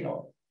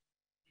hospital?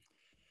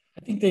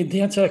 I think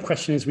the answer to that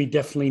question is we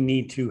definitely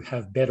need to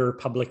have better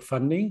public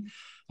funding.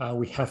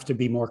 We have to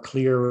be more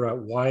clear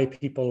why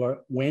people are,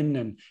 when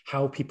and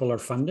how people are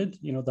funded.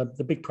 You know,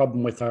 the big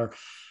problem with our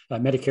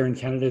Medicare in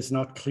Canada is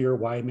not clear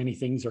why many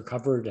things are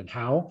covered and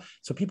how.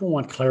 So people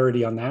want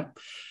clarity on that.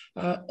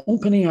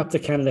 Opening up the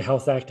Canada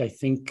Health Act, I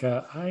think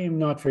I am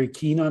not very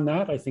keen on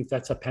that. I think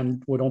that's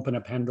would open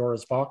a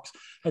Pandora's box.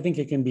 I think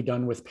it can be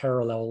done with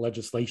parallel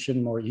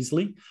legislation more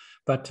easily.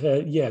 But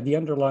yeah, the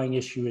underlying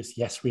issue is,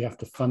 yes, we have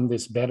to fund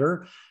this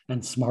better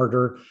and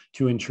smarter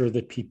to ensure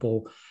that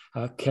people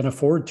can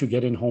afford to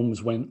get in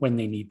homes when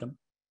they need them.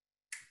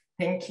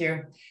 Thank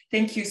you.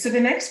 Thank you. So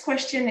the next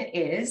question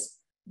is,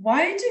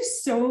 why do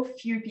so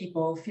few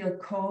people feel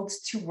called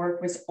to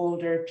work with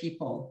older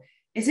people?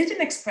 Is it an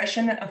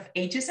expression of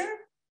ageism?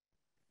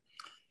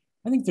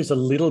 I think there's a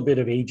little bit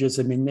of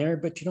ageism in there,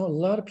 but you know, a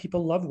lot of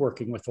people love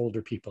working with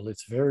older people.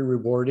 It's very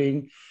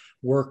rewarding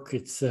work.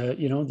 It's,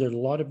 you know, there are a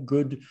lot of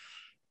good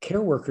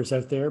care workers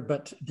out there,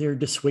 but they're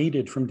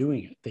dissuaded from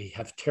doing it. They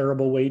have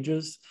terrible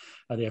wages.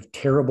 They have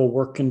terrible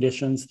work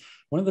conditions.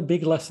 One of the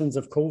big lessons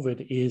of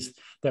COVID is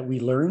that we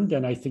learned,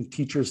 and I think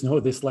teachers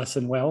know this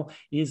lesson well,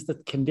 is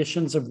that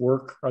conditions of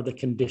work are the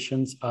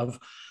conditions of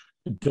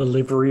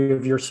delivery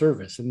of your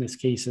service, in this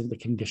case, in the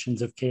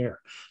conditions of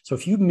care. So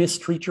if you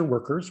mistreat your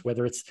workers,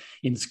 whether it's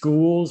in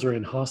schools or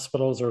in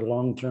hospitals or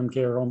long-term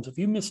care homes, if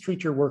you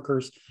mistreat your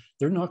workers,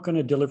 they're not going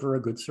to deliver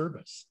a good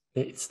service.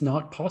 It's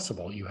not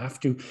possible. You have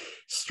to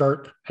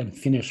start and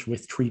finish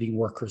with treating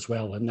workers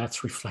well, and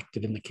that's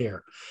reflected in the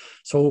care.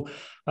 So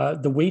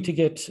the way to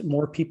get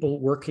more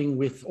people working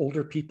with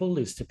older people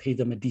is to pay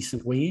them a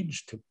decent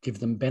wage, to give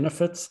them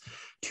benefits,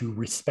 to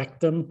respect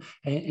them,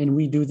 and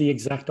we do the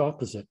exact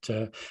opposite.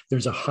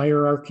 There's a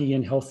hierarchy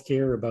in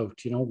healthcare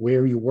about, you know,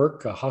 where you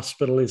work. A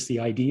hospital is the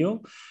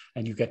ideal,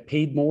 and you get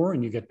paid more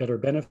and you get better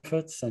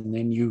benefits, and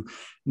then you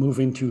move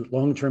into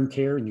long-term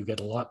care and you get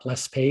a lot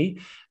less pay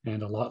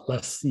and a lot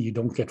less, you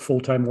don't get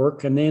full-time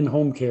work, and then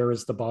home care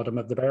is the bottom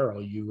of the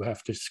barrel. You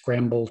have to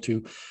scramble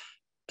to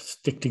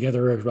stick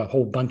together a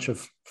whole bunch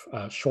of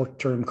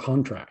short-term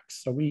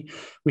contracts. So we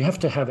have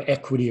to have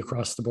equity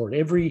across the board.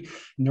 Every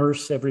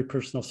nurse, every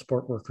personal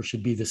support worker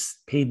should be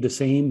paid the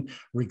same,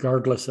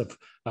 regardless of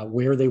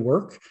where they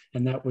work.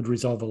 And that would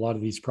resolve a lot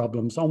of these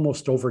problems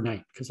almost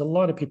overnight, because a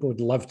lot of people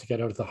would love to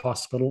get out of the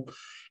hospital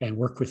and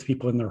work with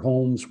people in their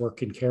homes,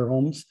 work in care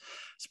homes.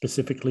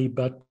 specifically,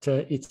 but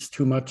it's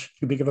too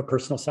big of a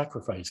personal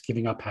sacrifice,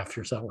 giving up half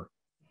your salary.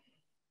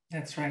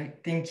 That's right.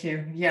 Thank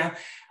you. Yeah,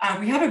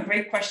 we have a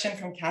great question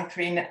from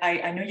Catherine.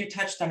 I know you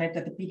touched on it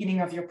at the beginning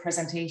of your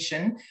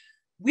presentation.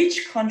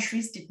 Which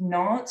countries did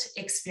not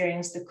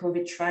experience the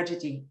COVID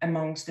tragedy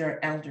amongst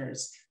their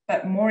elders?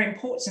 But more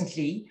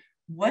importantly,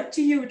 what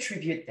do you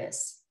attribute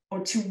this, or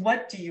to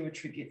what do you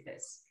attribute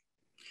this?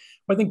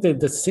 I think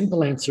the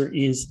simple answer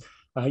is,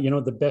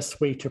 the best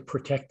way to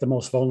protect the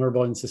most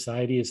vulnerable in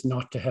society is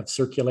not to have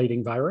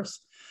circulating virus.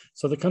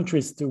 So the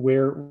countries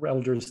where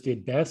elders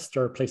did best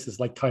are places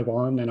like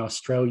Taiwan and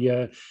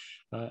Australia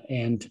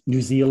and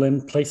New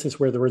Zealand, places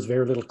where there was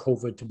very little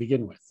COVID to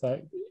begin with.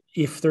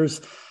 If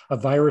there's a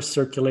virus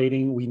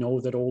circulating, we know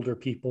that older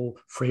people,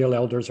 frail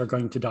elders, are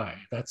going to die.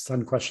 That's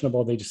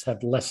unquestionable. They just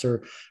have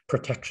lesser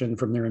protection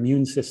from their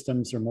immune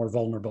systems. They're more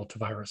vulnerable to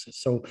viruses.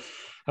 So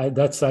I've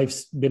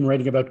been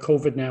writing about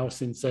COVID now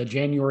since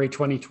January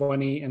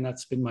 2020, and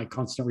that's been my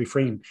constant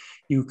refrain.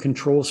 You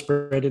control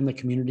spread in the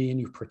community and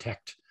you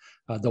protect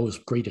those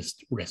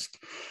greatest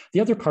risk. The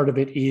other part of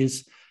it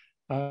is,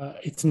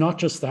 it's not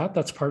just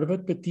that's part of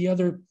it, but the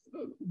other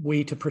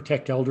way to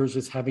protect elders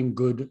is having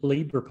good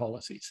labor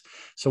policies.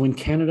 So in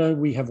Canada,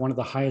 we have one of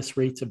the highest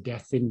rates of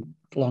death in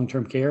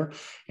long-term care.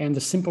 And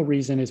the simple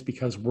reason is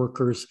because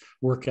workers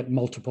work at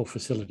multiple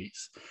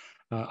facilities.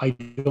 I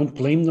don't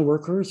blame the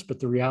workers, but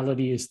the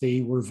reality is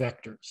they were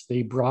vectors.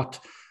 They brought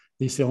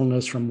this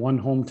illness from one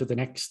home to the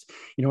next.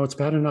 It's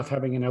bad enough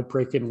having an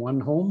outbreak in one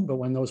home, but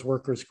when those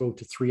workers go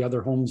to 3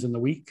 other homes in the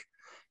week,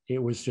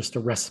 it was just a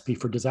recipe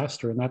for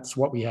disaster. And that's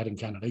what we had in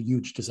Canada, a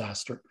huge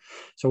disaster.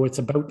 So it's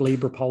about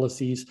labor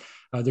policies.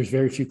 There's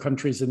very few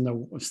countries in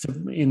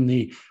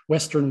the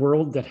Western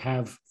world that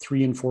have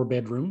 3 and 4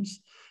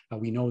 bedrooms.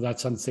 We know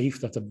that's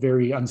unsafe. That's a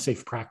very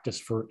unsafe practice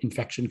for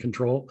infection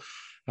control.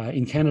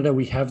 In Canada,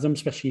 we have them,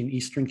 especially in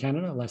Eastern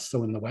Canada, less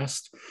so in the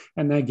West.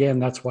 And again,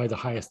 that's why the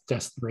highest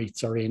death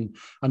rates are in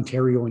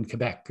Ontario and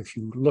Quebec. If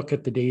you look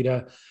at the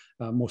data,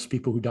 most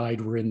people who died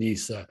were in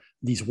these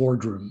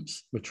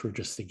wardrooms, which were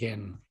just,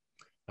 again,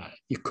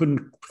 you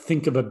couldn't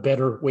think of a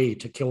better way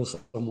to kill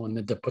someone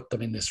than to put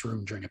them in this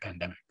room during a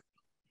pandemic.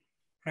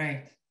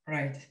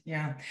 Right,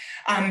 yeah.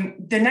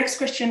 The next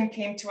question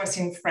came to us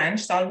in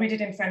French, so I'll read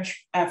it in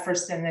French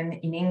first and then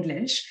in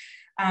English.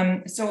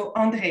 So,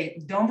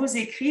 André, dans vos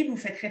écrits, vous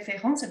faites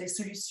référence à des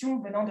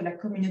solutions venant de la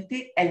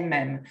communauté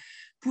elle-même.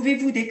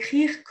 Pouvez-vous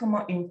décrire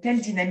comment une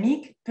telle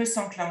dynamique peut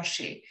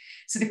s'enclencher?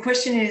 So the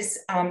question is,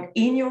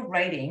 in your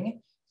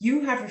writing,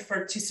 you have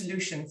referred to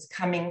solutions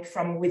coming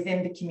from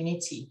within the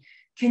community.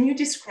 Can you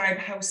describe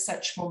how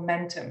such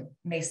momentum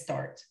may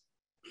start?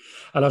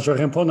 Alors, je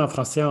vais répondre en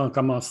français en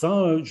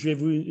commençant. Je vais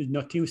vous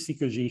noter aussi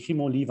que j'ai écrit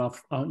mon livre,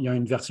 il y a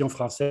une version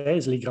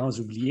française, Les Grands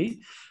Oubliés.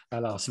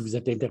 Alors, si vous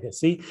êtes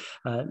intéressé,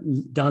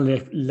 dans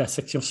la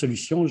section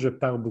solutions, je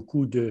parle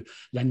beaucoup de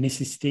la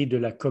nécessité de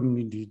la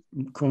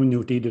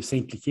communauté de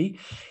s'impliquer.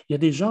 Il y a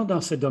des gens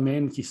dans ce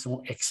domaine qui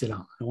sont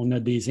excellents. On a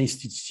des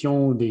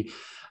institutions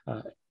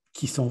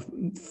qui sont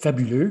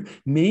fabuleux,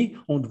 mais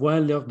on doit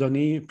leur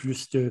donner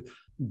plus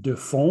de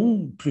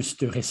fonds, plus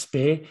de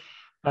respect.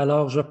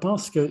 Alors, je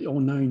pense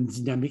qu'on a une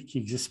dynamique qui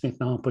existe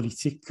maintenant en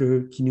politique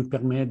qui nous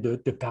permet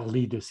de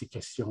parler de ces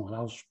questions.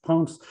 Alors, je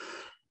pense,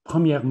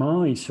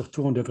 premièrement, et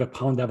surtout, on devrait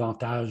prendre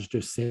davantage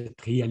de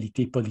cette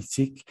réalité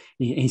politique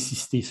et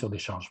insister sur des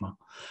changements.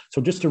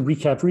 So just to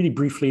recap really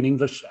briefly in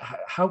English,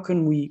 how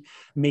can we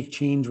make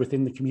change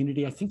within the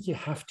community? I think you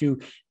have to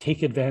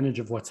take advantage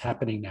of what's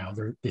happening now.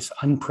 There's this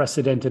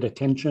unprecedented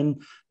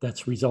attention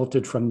that's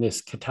resulted from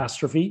this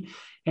catastrophe,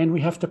 and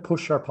we have to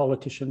push our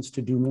politicians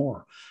to do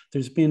more.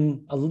 There's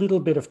been a little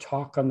bit of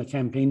talk on the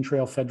campaign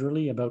trail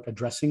federally about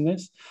addressing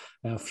this,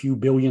 a few $1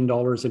 billion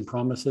in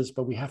promises,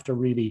 but we have to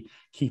really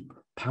keep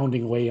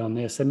pounding away on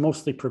this, and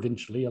mostly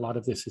provincially. A lot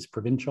of this is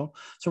provincial.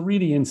 So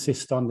really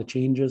insist on the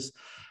changes.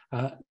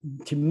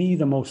 To me,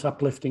 the most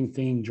uplifting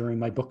thing during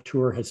my book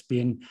tour has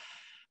been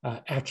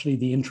actually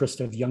the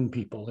interest of young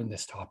people in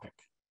this topic.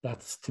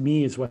 That's, to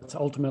me, is what's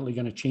ultimately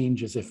going to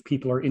change, is if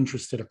people are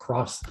interested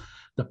across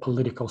the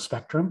political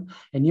spectrum.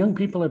 And young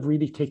people have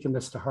really taken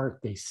this to heart.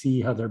 They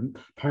see how their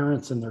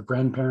parents and their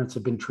grandparents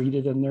have been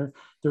treated, and they're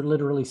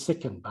literally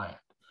sickened by it.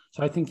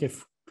 So I think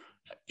if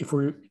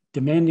we're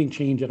demanding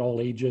change at all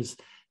ages,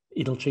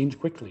 it'll change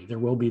quickly. There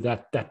will be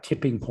that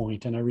tipping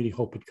point, and I really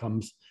hope it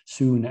comes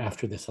soon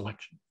after this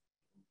election.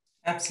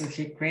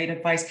 Absolutely, great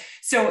advice.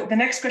 So the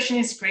next question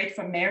is great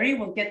from Mary.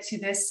 We'll get to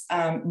this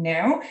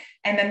now.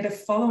 And then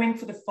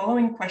for the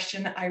following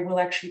question, I will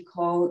actually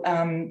call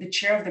the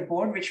chair of the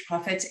board, Rich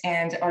Profit,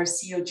 and our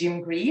CEO,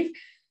 Jim Grieve,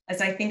 as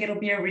I think it'll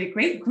be a really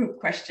great group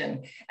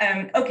question.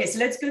 Okay, so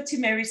let's go to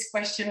Mary's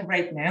question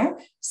right now.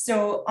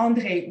 So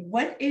André,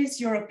 what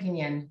is your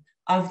opinion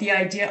of the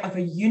idea of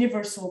a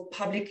universal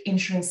public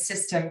insurance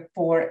system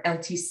for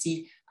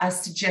LTC,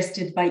 as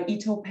suggested by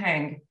Ito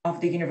Pang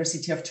of the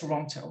University of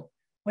Toronto?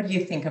 What do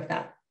you think of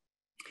that?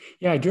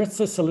 Yeah, I addressed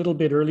this a little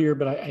bit earlier,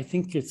 but I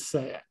think it's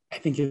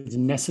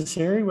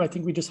necessary. I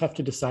think we just have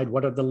to decide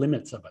what are the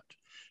limits of it.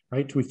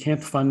 right? We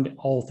can't fund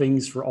all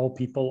things for all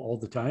people all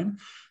the time.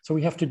 So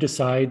we have to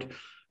decide.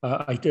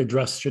 I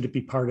address, should it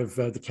be part of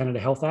the Canada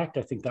Health Act?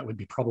 I think that would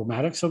be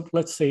problematic. So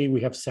let's say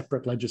we have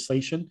separate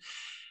legislation.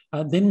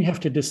 Then we have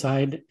to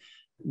decide,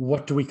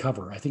 what do we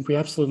cover? I think we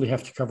absolutely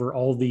have to cover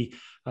all the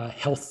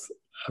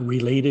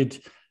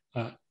health-related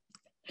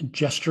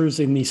gestures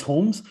in these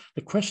homes.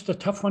 The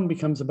tough one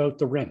becomes about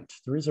the rent.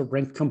 There is a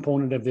rent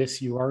component of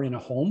this. You are in a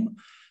home.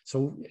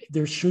 So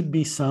there should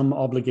be some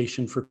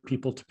obligation for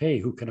people to pay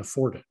who can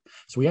afford it.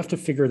 So we have to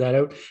figure that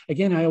out.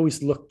 Again, I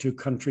always look to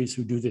countries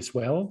who do this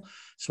well.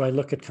 So I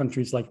look at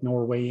countries like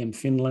Norway and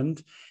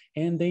Finland,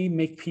 and they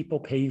make people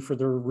pay for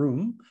their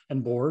room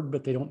and board,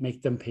 but they don't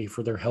make them pay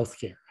for their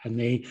healthcare. And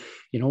they,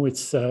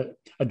 it's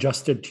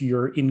adjusted to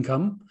your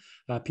income.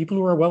 People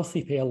who are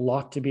wealthy pay a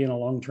lot to be in a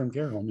long-term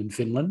care home in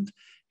Finland,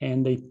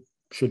 and they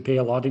should pay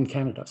a lot in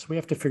Canada. So we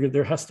have to figure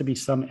there has to be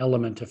some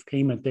element of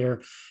payment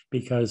there,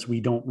 because we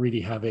don't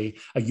really have a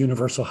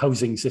universal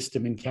housing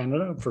system in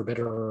Canada, for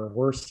better or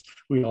worse.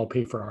 We all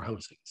pay for our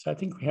housing. So I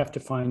think we have to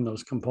find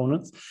those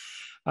components.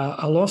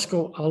 I'll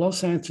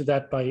also answer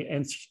that by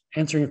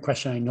answering a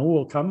question I know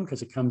will come,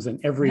 because it comes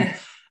in every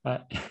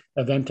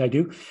event I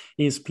do,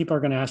 is people are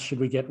going to ask, should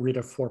we get rid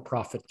of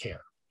for-profit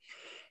care?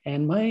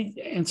 And my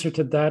answer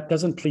to that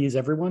doesn't please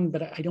everyone,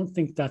 but I don't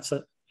think that's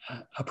a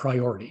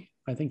priority.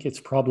 I think it's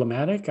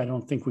problematic. I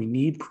don't think we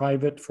need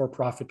private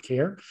for-profit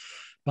care,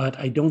 but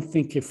I don't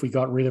think if we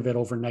got rid of it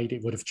overnight,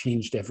 it would have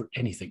changed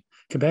anything.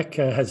 Quebec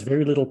has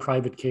very little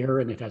private care,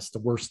 and it has the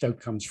worst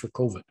outcomes for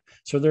COVID.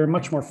 So there are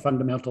much more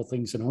fundamental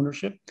things in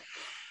ownership.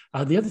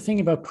 The other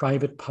thing about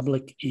private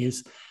public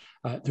is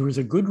there was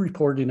a good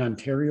report in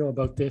Ontario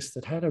about this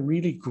that had a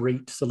really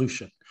great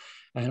solution,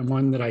 and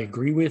one that I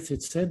agree with.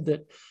 It said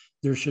that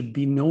there should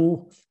be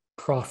no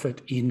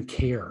profit in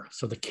care.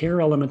 So the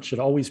care element should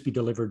always be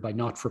delivered by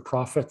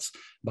not-for-profits,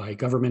 by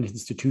government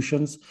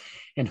institutions.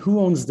 And who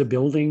owns the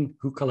building,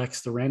 who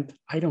collects the rent?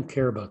 I don't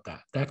care about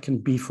that. That can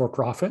be for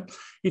profit.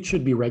 It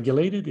should be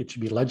regulated. It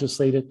should be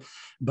legislated,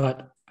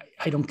 but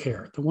I don't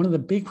care. One of the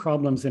big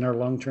problems in our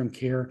long-term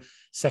care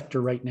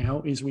sector right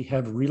now is we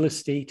have real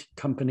estate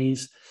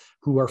companies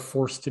who are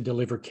forced to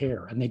deliver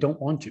care, and they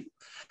don't want to.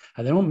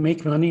 They don't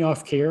make money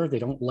off care. They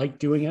don't like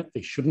doing it.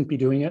 They shouldn't be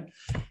doing it.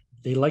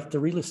 They like the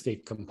real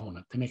estate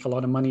component. They make a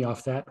lot of money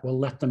off that. We'll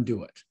let them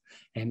do it.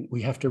 And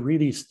we have to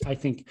really, I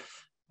think,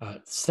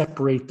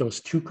 separate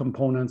those two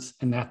components.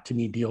 And that, to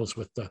me, deals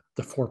with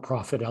the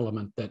for-profit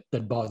element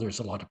that bothers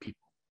a lot of people.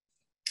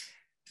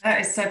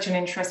 That is such an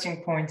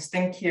interesting point.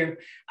 Thank you.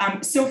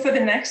 So for the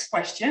next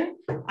question,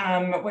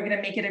 we're going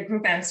to make it a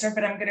group answer,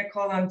 but I'm going to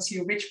call on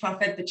to Rich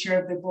Puffett, the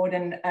chair of the board,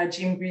 and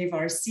Jim Grieve,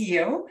 our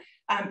CEO.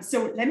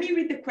 So let me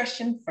read the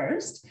question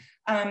first.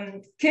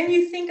 Can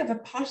you think of a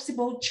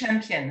possible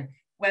champion,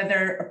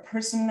 whether a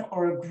person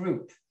or a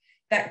group,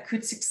 that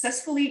could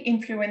successfully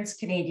influence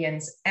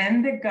Canadians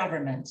and the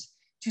government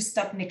to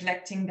stop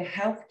neglecting the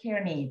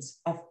healthcare needs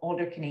of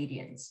older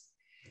Canadians?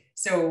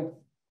 So,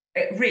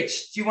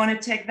 Rich, do you want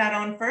to take that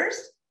on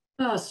first?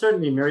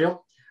 Certainly,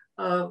 Muriel.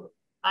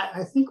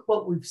 I think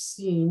what we've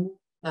seen,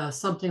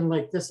 something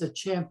like this, a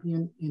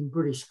champion in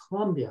British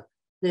Columbia.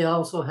 They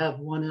also have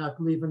one, I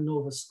believe, in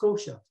Nova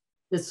Scotia.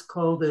 It's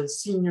called a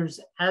seniors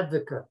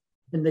advocate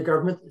in the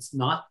government. It's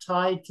not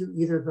tied to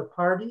either the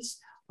parties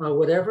or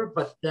whatever,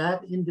 but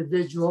that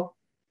individual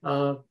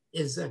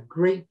is a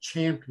great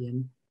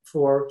champion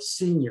for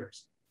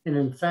seniors. And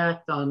in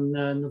fact, on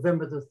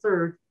November the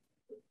 3rd,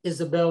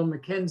 Isabel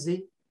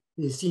McKenzie,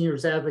 the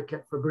seniors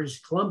advocate for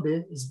British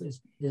Columbia,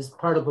 is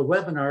part of a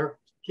webinar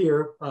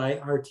here by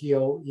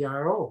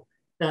rtoero.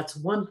 That's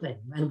one thing.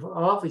 And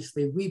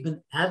obviously, we've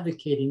been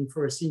advocating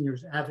for a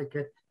seniors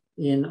advocate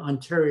in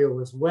Ontario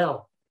as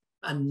well.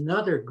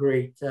 Another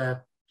great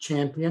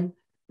champion,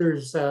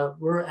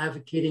 we're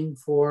advocating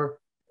for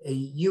a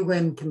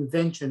UN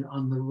convention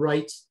on the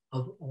rights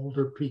of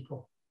older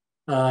people.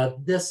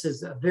 This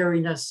is very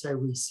necessary.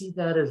 We see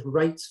that as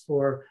rights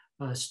for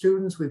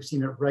students. We've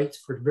seen it rights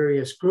for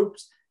various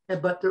groups,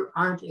 but there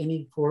aren't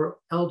any for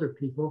elder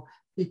people,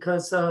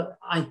 because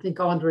I think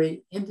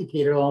André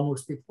indicated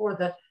almost before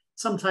that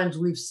sometimes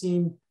we've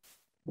seen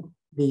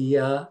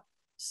the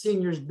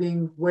seniors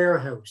being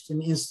warehoused in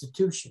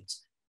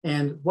institutions.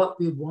 And what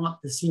we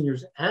want the senior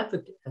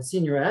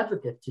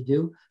advocate to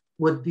do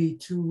would be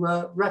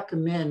to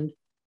recommend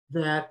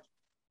that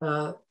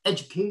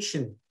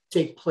education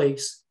take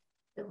place,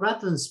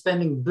 rather than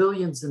spending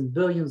billions and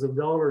billions of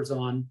dollars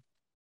on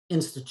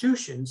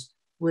institutions,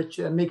 which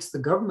makes the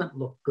government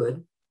look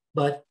good,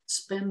 but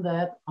spend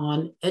that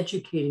on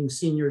educating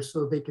seniors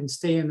so they can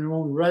stay in their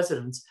own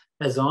residence,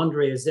 as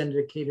André has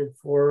indicated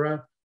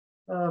for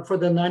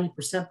the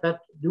 90% that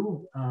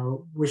do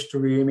wish to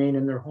remain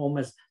in their home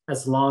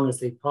as long as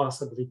they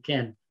possibly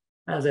can.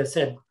 As I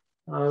said,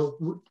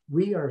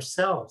 we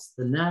ourselves,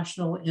 the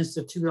National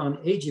Institute on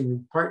Aging, we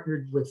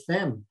partnered with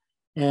them,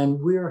 and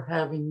we're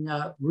having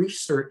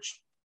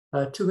research.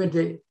 Two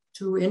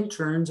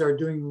interns are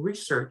doing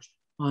research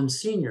on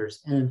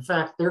seniors. And in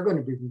fact, they're going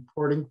to be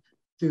reporting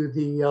to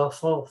the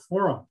Fall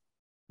Forum.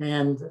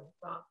 And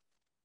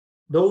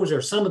those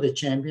are some of the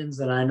champions,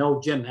 and I know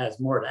Jim has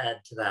more to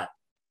add to that.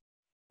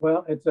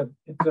 Well, it's a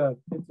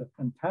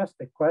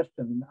fantastic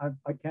question.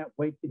 I can't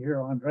wait to hear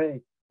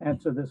André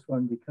answer this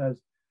one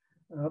because,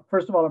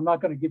 first of all, I'm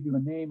not going to give you a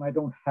name. I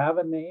don't have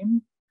a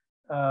name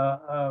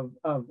of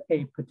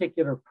a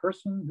particular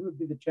person who would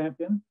be the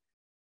champion.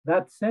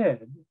 That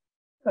said,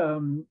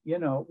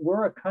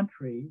 we're a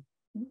country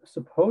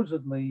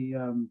supposedly,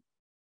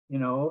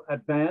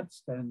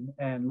 advanced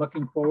and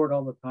looking forward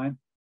all the time,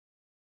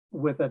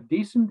 with a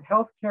decent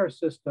healthcare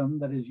system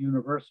that is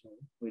universal.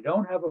 We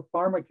don't have a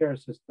pharmacare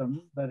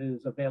system that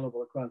is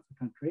available across the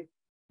country,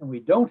 and we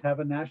don't have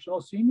a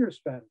national senior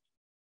strategy.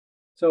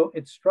 So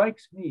it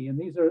strikes me, and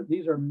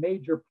these are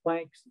major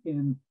planks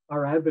in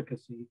our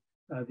advocacy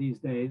these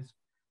days.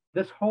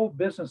 This whole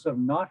business of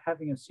not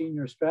having a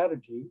senior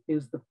strategy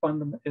is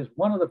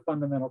one of the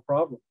fundamental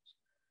problems.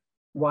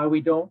 Why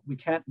we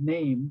can't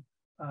name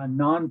a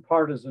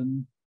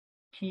nonpartisan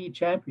key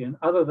champion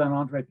other than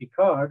André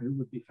Picard, who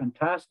would be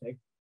fantastic,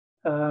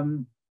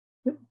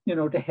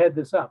 to head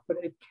this up. But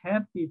it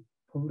can't be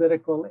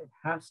political. It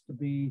has to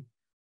be,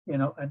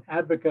 an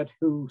advocate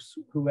who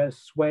has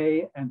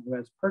sway and who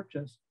has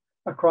purchase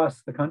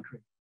across the country.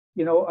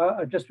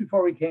 Just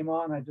before we came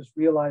on, I just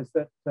realized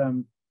that,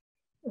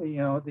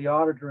 the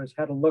auditor has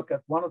had a look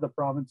at one of the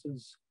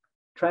province's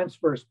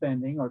transfer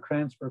spending or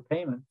transfer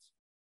payments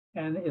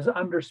and is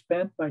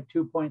underspent by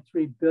 $2.3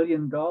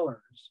 billion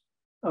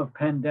of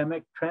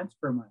pandemic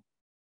transfer money.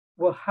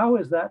 Well, how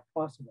is that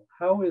possible?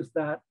 How is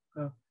that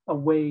a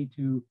way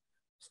to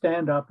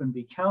stand up and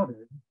be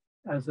counted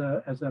as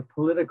a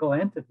political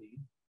entity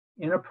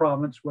in a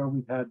province where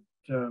we've had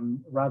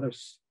rather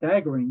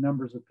staggering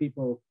numbers of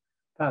people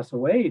pass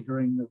away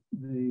during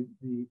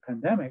the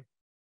pandemic,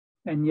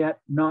 and yet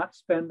not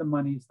spend the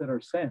monies that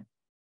are sent?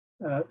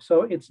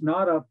 So it's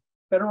not a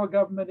federal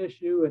government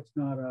issue. It's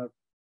not a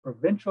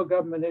provincial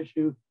government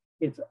issue.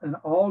 It's an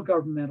all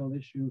governmental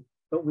issue.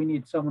 But we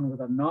need someone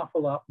with an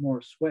awful lot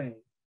more sway.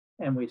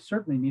 And we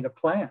certainly need a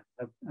plan.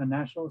 A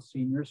national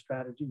senior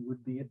strategy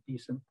would be a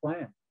decent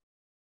plan.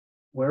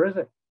 Where is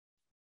it?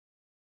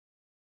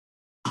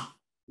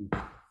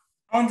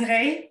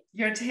 André,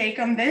 your take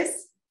on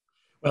this?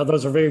 Well,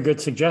 those are very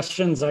good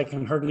suggestions. I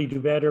can hardly do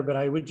better, but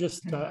I would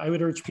just, I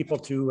would urge people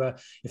to,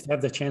 if they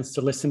have the chance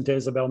to listen to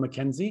Isabel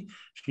McKenzie.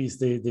 She's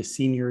the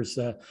seniors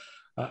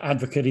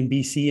advocate in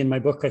BC. In my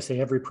book, I say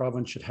every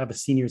province should have a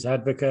seniors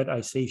advocate.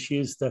 I say she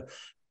is the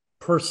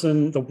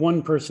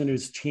one person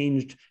who's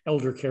changed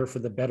elder care for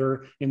the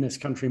better in this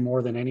country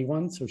more than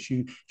anyone. So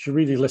she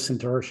really listened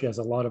to her. She has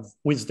a lot of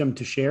wisdom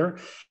to share.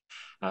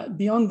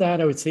 Beyond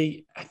that, I would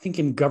say, I think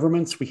in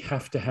governments, we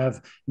have to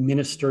have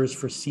ministers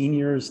for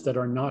seniors that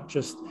are not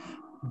just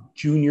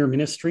junior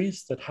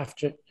ministries, that have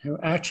to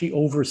actually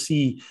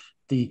oversee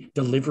the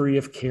delivery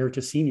of care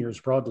to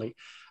seniors broadly.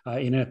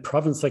 In a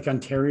province like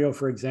Ontario,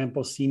 for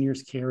example,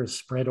 seniors care is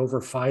spread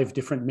over 5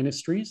 different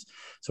ministries.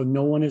 So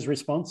no one is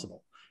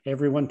responsible.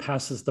 Everyone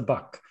passes the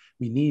buck.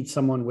 We need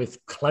someone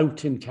with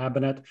clout in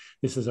cabinet.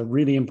 This is a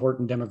really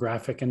important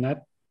demographic, and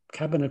that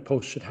cabinet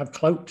post should have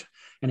clout,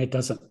 and it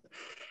doesn't.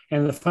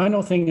 And the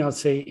final thing I'll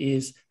say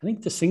is, I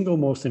think the single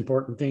most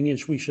important thing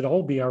is we should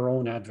all be our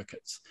own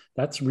advocates.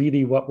 That's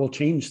really what will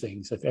change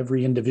things. If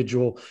every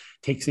individual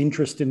takes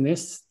interest in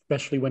this,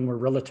 especially when we're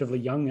relatively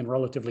young and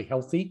relatively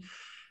healthy,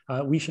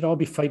 we should all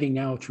be fighting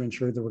now to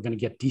ensure that we're going to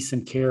get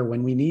decent care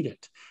when we need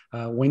it.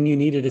 When you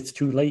need it, it's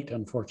too late,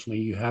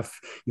 unfortunately.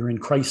 You're in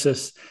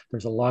crisis.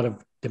 There's a lot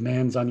of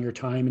demands on your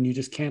time and you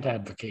just can't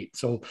advocate.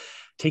 So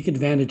take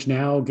advantage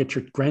now, get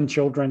your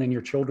grandchildren and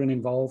your children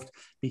involved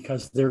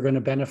because they're going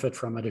to benefit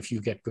from it if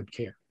you get good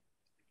care.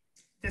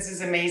 This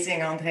is amazing,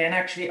 André. And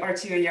actually,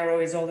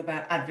 rtoero is all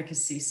about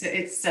advocacy. So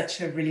it's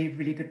such a really,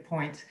 really good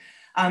point.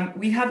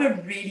 We have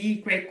a really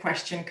great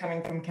question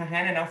coming from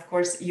Karen. And of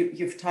course,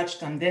 you've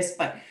touched on this,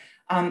 but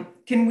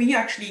can we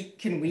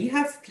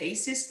have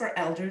places for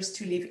elders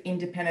to live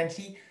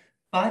independently,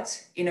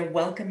 but in a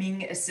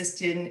welcoming,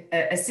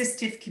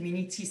 assistive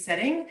community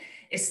setting,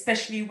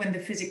 especially when the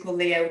physical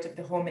layout of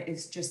the home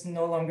is just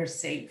no longer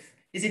safe?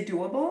 Is it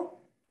doable?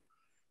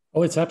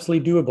 Oh, it's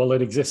absolutely doable.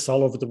 It exists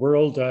all over the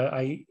world.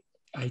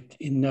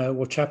 In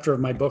a chapter of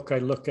my book, I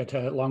look at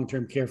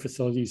long-term care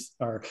facilities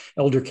or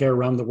elder care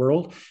around the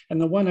world.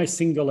 And the one I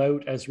single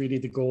out as really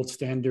the gold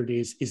standard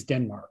is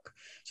Denmark.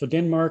 So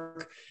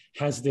Denmark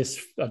has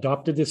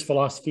adopted this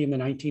philosophy in the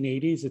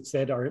 1980s. It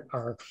said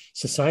our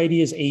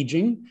society is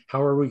aging.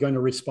 How are we going to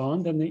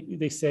respond? And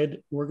they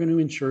said, we're going to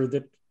ensure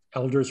that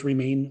elders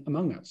remain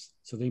among us.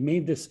 So they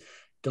made this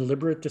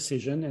deliberate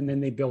decision, and then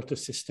they built a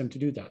system to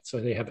do that. So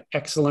they have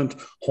excellent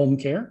home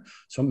care.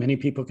 So many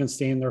people can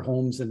stay in their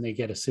homes and they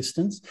get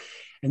assistance.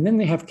 And then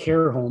they have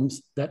care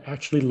homes that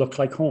actually look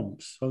like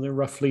homes. So they're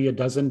roughly a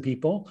dozen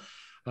people.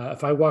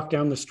 If I walk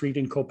down the street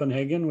in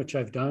Copenhagen, which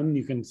I've done,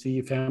 you can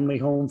see family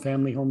home,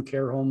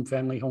 care home,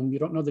 family home. You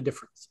don't know the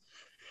difference.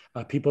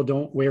 People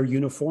don't wear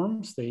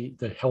uniforms.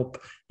 The help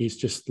is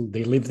just,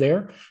 they live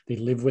there. They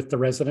live with the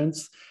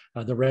residents.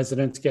 The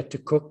residents get to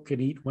cook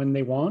and eat when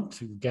they want,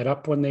 to get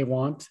up when they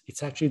want.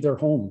 It's actually their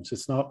homes.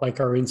 It's not like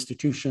our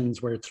institutions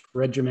where it's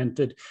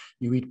regimented.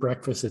 You eat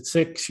breakfast at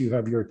 6, you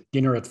have your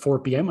dinner at 4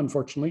 p.m.,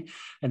 unfortunately,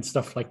 and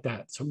stuff like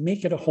that. So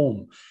make it a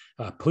home.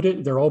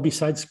 They're all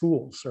beside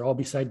schools, they're all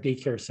beside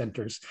daycare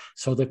centers,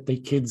 so that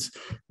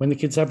when the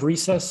kids have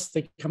recess,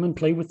 they come and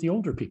play with the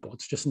older people.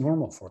 It's just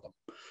normal for them.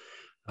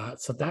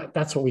 So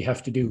that's what we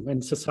have to do.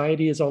 And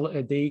society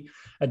they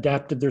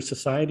adapted their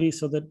society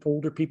so that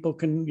older people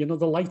can,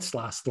 the lights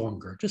last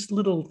longer, just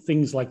little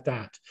things like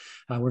that.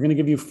 We're going to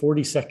give you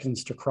 40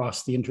 seconds to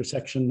cross the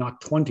intersection,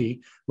 not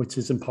 20, which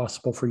is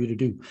impossible for you to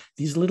do.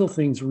 These little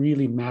things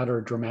really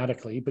matter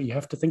dramatically, but you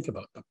have to think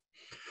about them.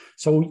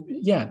 So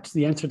yeah,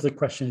 the answer to the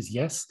question is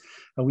yes.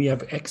 We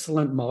have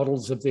excellent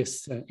models of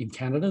this in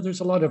Canada.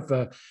 There's a lot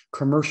of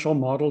commercial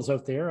models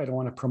out there. I don't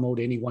want to promote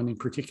any one in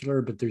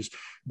particular, but there's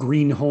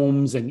Green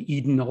Homes and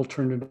Eden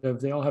Alternative.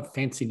 They all have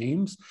fancy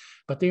names,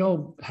 but they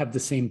all have the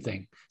same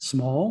thing.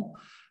 Small,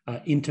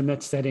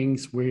 intimate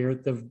settings where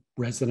the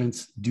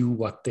residents do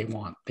what they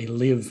want. They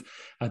live,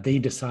 they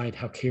decide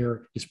how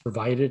care is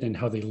provided and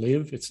how they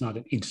live. It's not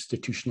an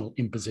institutional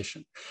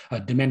imposition.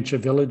 Dementia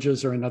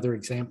villages are another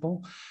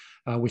example.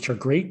 Which are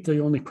great. The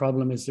only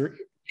problem is they're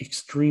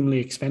extremely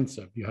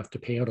expensive. You have to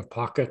pay out of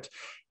pocket.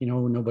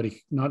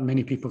 Not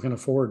many people can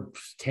afford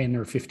 $10,000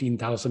 or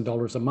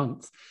 $15,000 a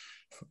month.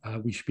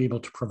 We should be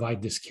able to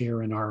provide this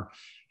care in our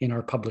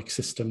public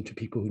system to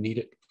people who need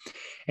it.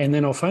 And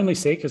then I'll finally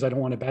say, because I don't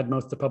want to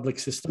badmouth the public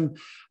system,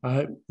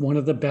 one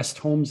of the best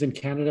homes in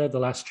Canada, the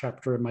last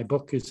chapter of my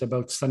book is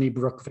about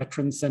Sunnybrook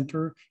Veterans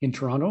Center in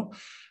Toronto.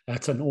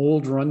 That's an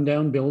old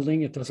rundown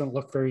building. It doesn't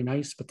look very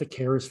nice, but the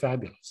care is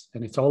fabulous.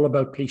 And it's all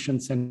about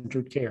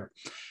patient-centered care.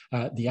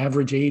 The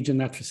average age in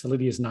that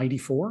facility is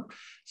 94.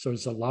 So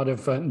there's a lot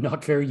of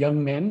not very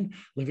young men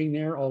living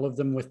there, all of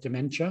them with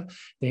dementia.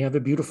 They have a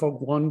beautiful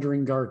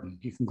wandering garden.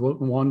 You can go out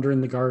and wander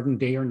in the garden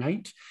day or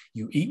night.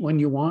 You eat when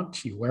you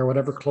want. You wear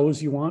whatever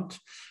clothes you want.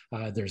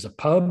 There's a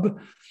pub.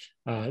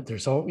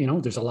 There's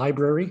a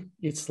library.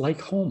 It's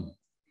like home.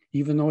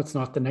 Even though it's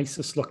not the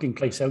nicest looking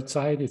place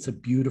outside, it's a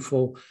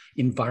beautiful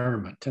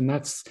environment. And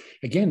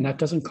that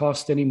doesn't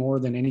cost any more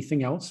than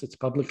anything else. It's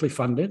publicly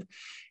funded.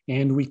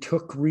 And we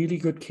took really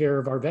good care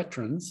of our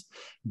veterans,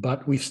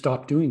 but we've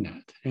stopped doing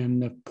that.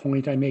 And the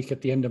point I make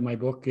at the end of my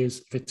book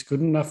is if it's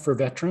good enough for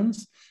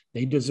veterans,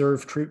 they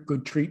deserve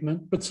good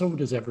treatment, but so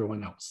does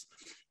everyone else.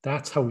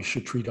 That's how we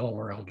should treat all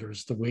our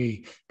elders, the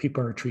way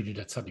people are treated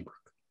at Sunnybrook.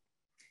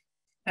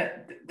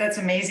 That's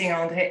amazing,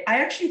 André. I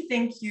actually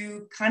think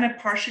you kind of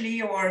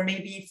partially or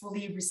maybe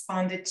fully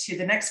responded to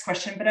the next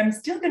question, but I'm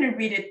still going to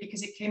read it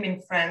because it came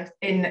in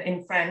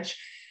French.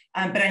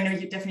 But I know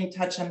you definitely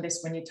touched on this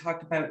when you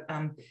talked about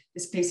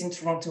this place in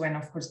Toronto and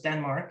of course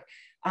Denmark.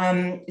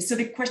 So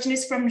the question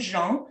is from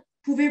Jean.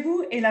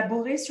 Pouvez-vous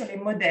élaborer sur les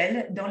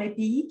modèles dans les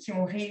pays qui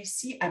ont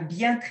réussi à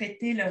bien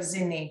traiter leurs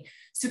aînés?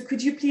 So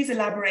could you please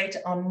elaborate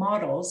on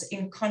models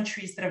in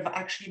countries that have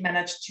actually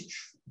managed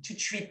to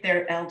treat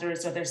their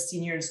elders or their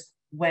seniors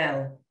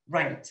well,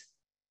 right?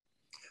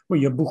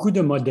 Oui, il y a beaucoup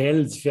de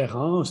modèles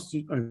différents,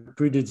 un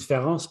peu de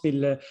différence, mais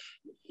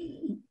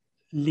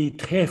les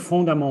traits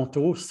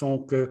fondamentaux sont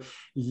que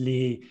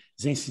les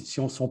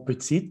institutions sont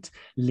petites,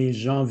 les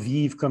gens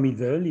vivent comme ils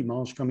veulent, ils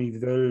mangent comme ils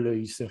veulent,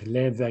 ils se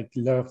relèvent avec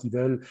l'heure qu'ils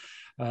veulent.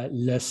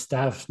 Le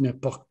staff ne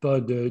porte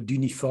pas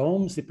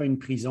d'uniforme, ce n'est pas une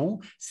prison,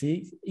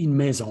 c'est une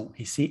maison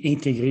et c'est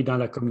intégré dans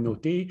la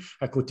communauté,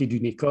 à côté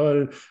d'une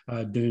école,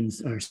 d'un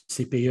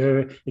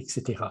CPE,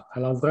 etc.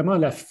 Alors vraiment,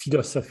 la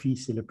philosophie,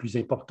 c'est le plus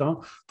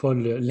important, pas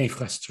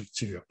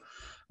l'infrastructure.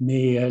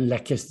 Mais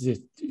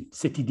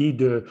cette idée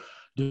de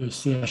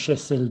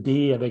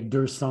CHSLD avec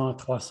 200,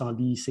 300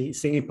 lits,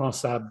 c'est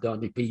impensable dans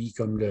des pays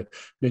comme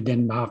le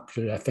Danemark,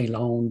 la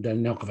Finlande, la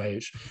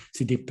Norvège.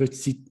 C'est des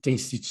petites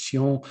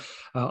institutions.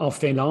 En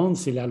Finlande,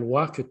 c'est la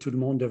loi que tout le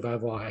monde devait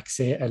avoir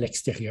accès à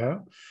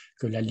l'extérieur,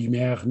 que la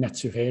lumière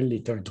naturelle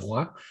est un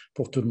droit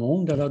pour tout le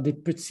monde. Alors, des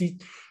petits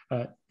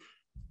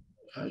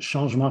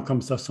changements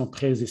comme ça sont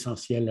très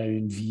essentiels à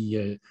une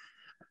vie,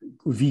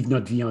 vivre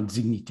notre vie en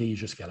dignité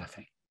jusqu'à la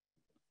fin.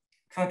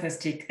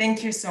 Fantastic.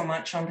 Thank you so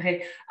much,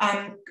 André.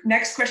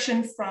 Next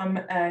question from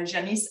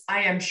Janice.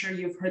 I am sure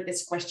you've heard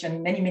this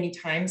question many, many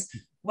times.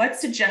 What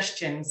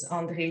suggestions,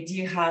 André, do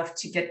you have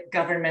to get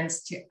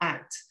governments to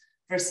act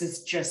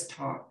versus just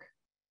talk?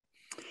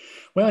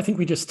 Well, I think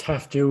we just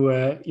have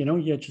to,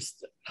 you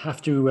just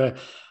have to,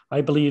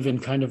 I believe in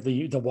kind of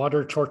the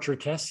water torture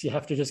test. You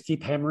have to just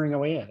keep hammering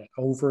away at it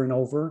over and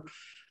over.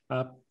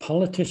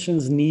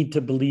 Politicians need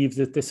to believe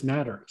that this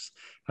matters.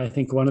 I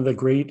think one of the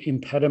great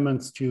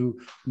impediments to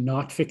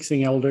not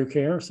fixing elder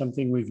care,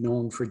 something we've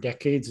known for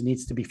decades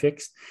needs to be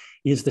fixed,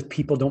 is that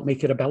people don't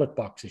make it a ballot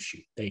box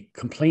issue. They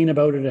complain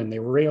about it and they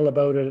rail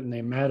about it and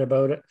they're mad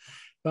about it.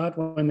 But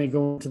when they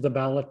go to the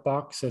ballot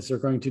box, as they're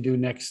going to do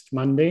next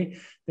Monday,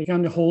 they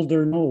kind of hold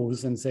their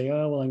nose and say,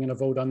 oh, well, I'm going to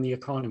vote on the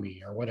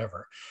economy or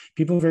whatever.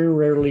 People very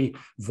rarely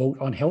vote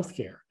on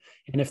healthcare.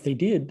 And if they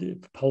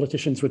did,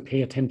 politicians would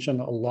pay attention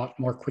a lot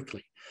more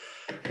quickly.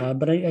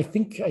 But I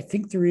think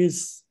there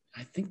is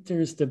I think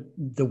there's the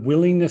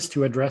willingness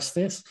to address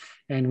this,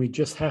 and we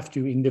just have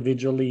to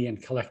individually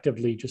and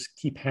collectively just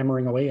keep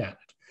hammering away at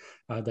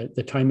it.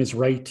 The time is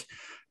right.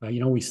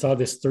 We saw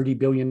this $30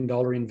 billion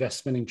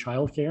investment in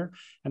childcare,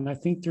 and I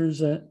think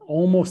there's an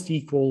almost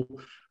equal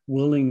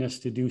willingness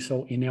to do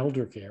so in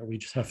elder care. We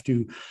just have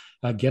to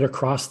get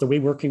across the way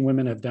working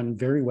women have done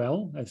very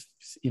well, as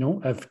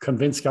have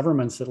convinced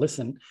governments that,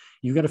 listen,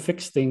 you got to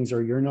fix things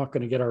or you're not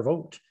going to get our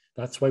vote.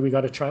 That's why we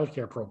got a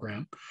childcare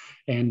program,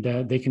 and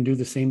they can do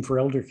the same for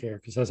elder care,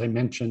 because as I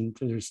mentioned,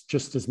 there's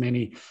just as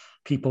many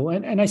people,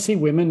 and I say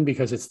women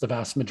because it's the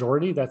vast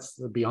majority, that's,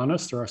 to be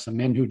honest, there are some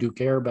men who do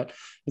care, but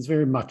it's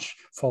very much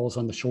falls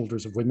on the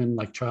shoulders of women,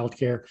 like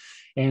childcare,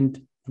 and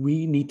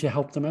we need to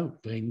help them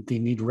out. They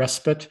need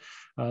respite.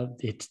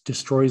 It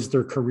destroys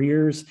their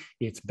careers.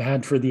 It's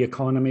bad for the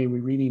economy. We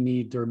really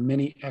need, there are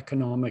many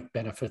economic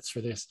benefits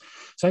for this.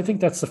 So I think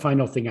that's the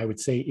final thing I would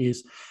say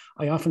is,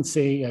 I often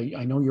say,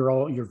 I know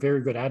you're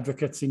very good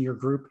advocates in your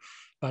group,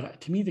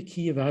 but to me, the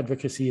key of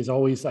advocacy is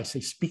always, I say,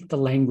 speak the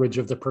language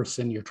of the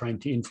person you're trying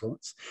to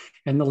influence.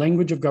 And the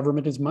language of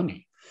government is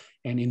money.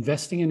 And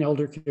investing in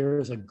elder care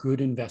is a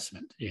good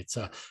investment. It's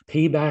a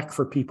payback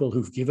for people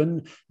who've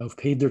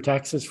paid their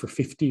taxes for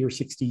 50 or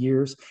 60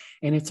 years.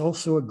 And it's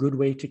also a good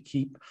way to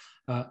keep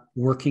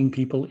working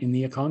people in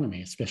the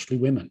economy, especially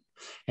women.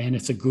 And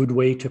it's a good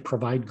way to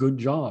provide good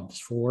jobs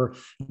for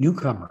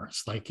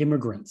newcomers, like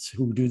immigrants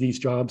who do these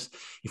jobs.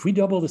 If we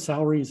double the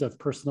salaries of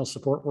personal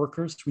support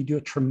workers, we do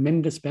a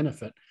tremendous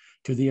benefit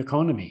to the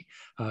economy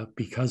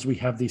because we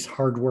have these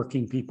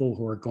hardworking people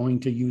who are going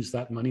to use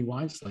that money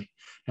wisely,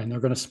 and they're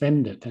going to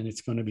spend it. And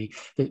it's going to be,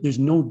 there's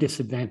no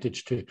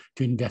disadvantage to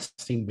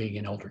investing big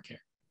in elder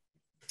care.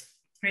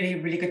 Really,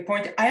 really good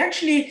point. I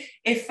actually,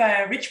 if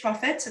Rich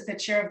Buffett, the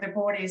chair of the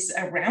board, is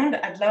around,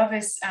 I'd love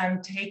his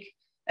take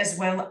as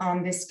well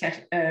on this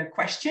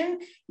question.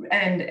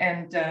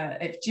 And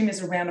if Jim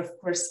is around, of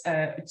course,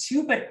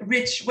 too. But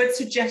Rich, what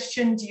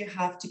suggestion do you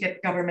have to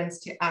get governments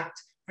to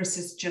act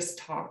versus just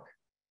talk?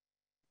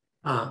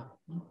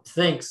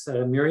 Thanks,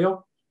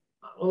 Muriel.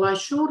 Well, I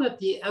showed at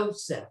the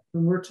outset,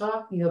 when we're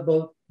talking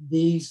about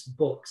these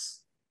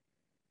books,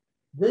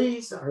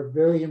 these are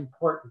very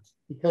important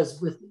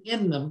because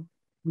within them,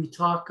 we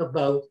talk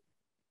about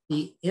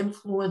the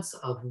influence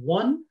of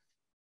one,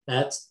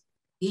 that's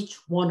each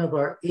one of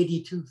our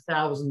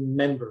 82,000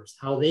 members,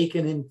 how they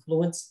can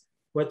influence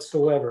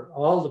whatsoever,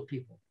 all the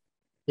people.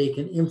 They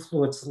can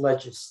influence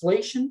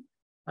legislation,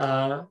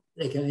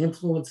 they can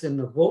influence in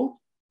the vote,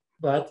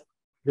 but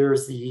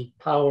there's the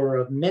power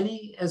of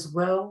many as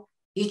well.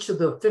 Each of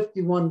the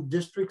 51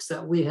 districts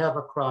that we have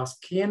across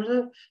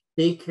Canada,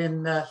 they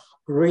can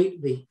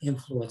greatly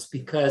influence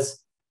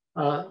because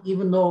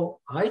even though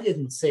I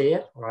didn't say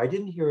it or I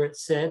didn't hear it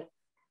said,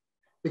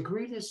 the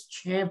greatest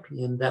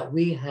champion that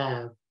we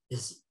have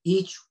is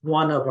each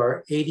one of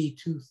our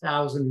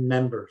 82,000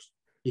 members.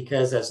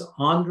 Because as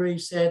André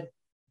said,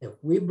 if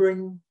we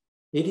bring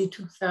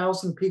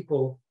 82,000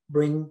 people,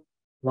 bring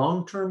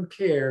long-term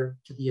care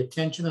to the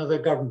attention of the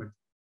government,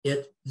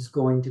 it is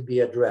going to be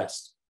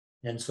addressed.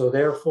 And so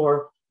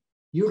therefore,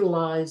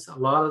 utilize a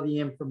lot of the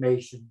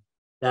information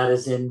that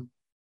is in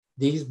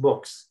these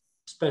books,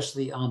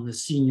 especially on the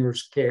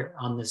seniors care,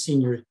 on the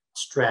senior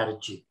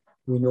strategy.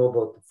 We know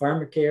about the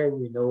pharmacare,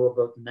 we know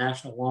about the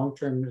national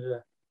long-term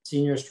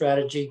senior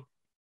strategy,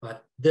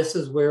 but this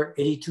is where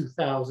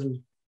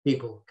 82,000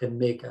 people can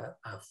make a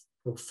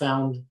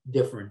profound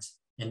difference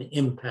and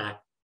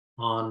impact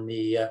on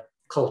the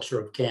culture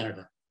of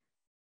Canada.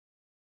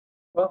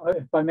 Well,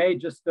 if I may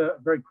just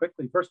very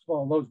quickly, first of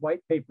all, those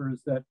white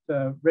papers that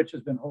Rich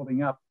has been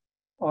holding up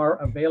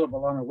are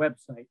available on our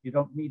website. You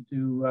don't need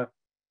to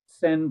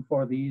send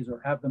for these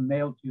or have them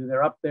mailed to you.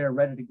 They're up there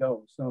ready to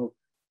go. So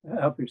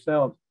help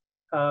yourselves.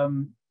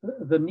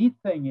 The neat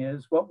thing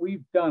is what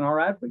we've done,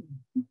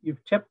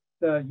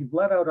 you've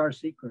let out our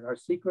secret. Our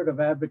secret of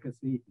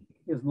advocacy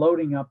is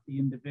loading up the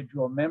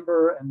individual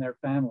member and their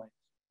families.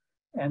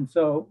 And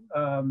so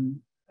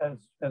as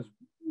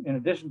in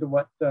addition to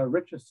what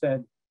Rich has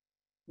said,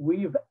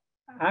 we've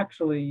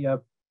actually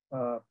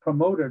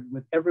promoted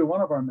with every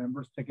one of our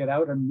members to get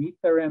out and meet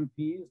their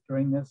MPs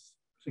during this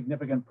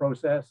significant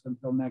process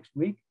until next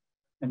week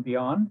and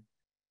beyond,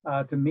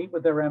 to meet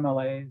with their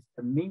MLAs,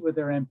 to meet with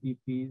their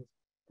MPPs,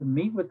 to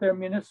meet with their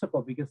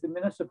municipal, because the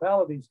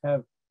municipalities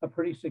have a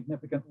pretty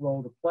significant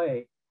role to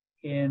play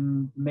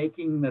in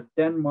making the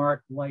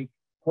Denmark-like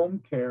home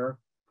care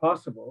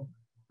possible.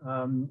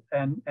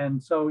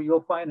 And so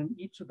you'll find in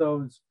each of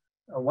those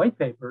white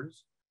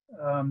papers,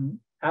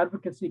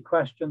 advocacy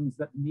questions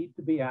that need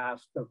to be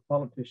asked of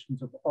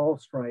politicians of all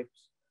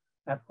stripes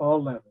at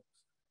all levels.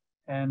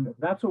 And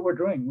that's what we're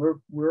doing.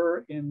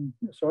 We're in,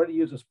 sorry to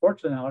use a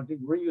sports analogy,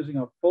 we're using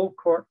a full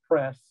court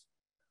press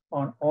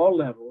on all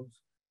levels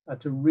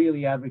to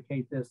really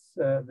advocate this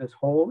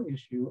whole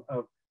issue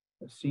of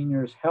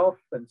seniors' health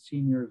and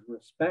seniors'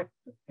 respect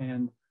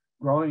and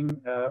growing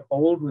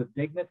old with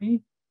dignity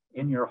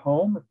in your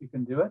home if you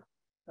can do it.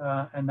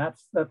 And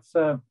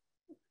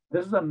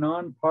this is a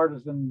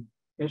nonpartisan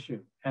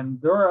issue.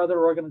 And there are other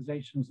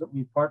organizations that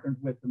we've partnered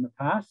with in the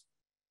past,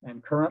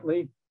 and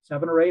currently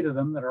 7 or 8 of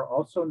them that are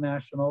also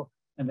national,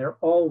 and they're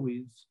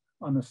always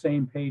on the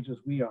same page as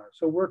we are.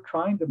 So we're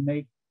trying to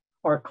make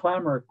our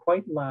clamor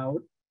quite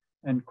loud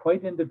and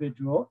quite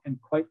individual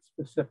and quite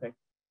specific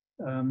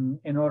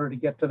in order to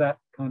get to that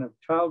kind of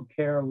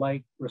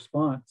childcare-like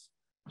response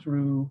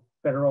through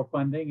federal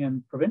funding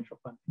and provincial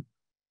funding.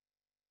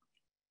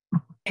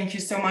 Thank you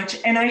so much.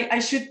 And I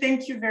should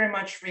thank you very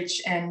much,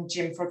 Rich and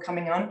Jim, for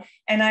coming on.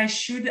 And I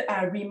should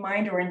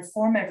remind or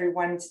inform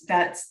everyone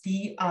that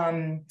the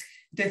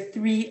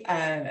 3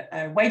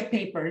 white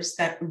papers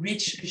that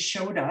Rich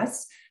showed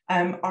us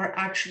are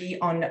actually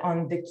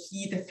on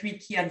the 3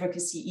 key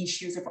advocacy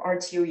issues of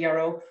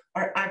rtoero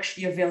are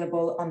actually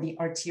available on the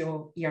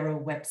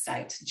rtoero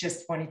website.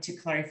 Just wanted to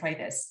clarify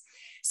this.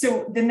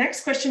 So the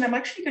next question, I'm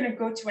actually going to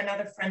go to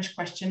another French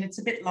question. It's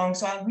a bit long,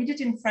 so I'll read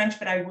it in French,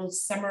 but I will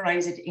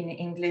summarize it in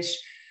English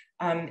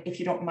if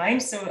you don't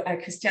mind. So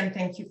Christiane,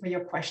 thank you for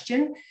your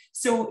question.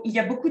 So il y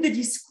a beaucoup de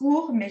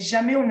discours, mais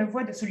jamais on ne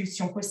voit de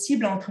solution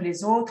possible entre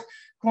les autres.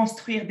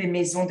 Construire des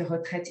maisons de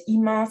retraite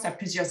immenses à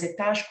plusieurs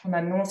étages qu'on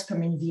annonce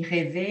comme une vie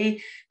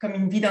rêvée, comme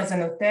une vie dans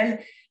un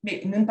hôtel,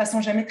 mais nous ne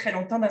passons jamais très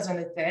longtemps dans un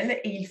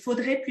hôtel et il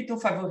faudrait plutôt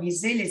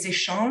favoriser les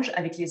échanges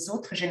avec les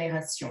autres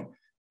générations.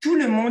 Tout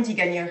le monde y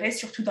gagnerait,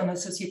 surtout dans nos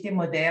sociétés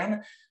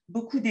modernes,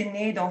 beaucoup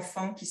d'aînés et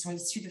d'enfants qui sont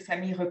issus de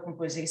familles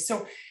recomposées.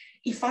 So,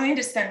 if I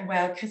understand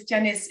well,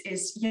 Christiane is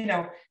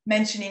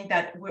mentioning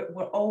that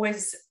we're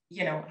always,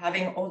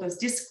 having all those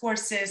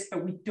discourses,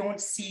 but we don't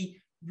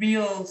see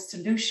real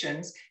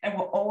solutions. And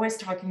we're always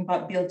talking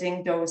about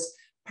building those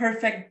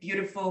perfect,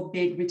 beautiful,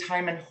 big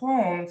retirement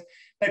homes,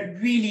 but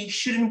really,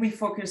 shouldn't we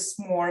focus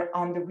more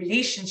on the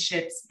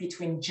relationships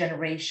between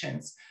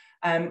generations?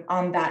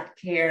 On that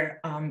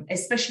care,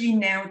 especially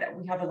now that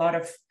we have a lot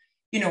of,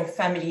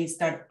 families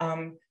that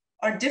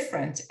are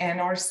different and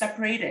are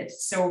separated.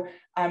 So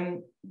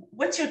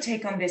what's your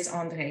take on this,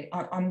 André,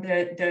 on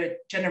the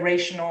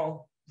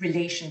generational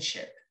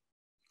relationship?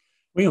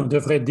 Oui, on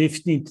devrait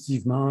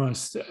définitivement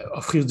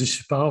offrir du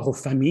support aux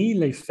familles.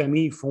 Les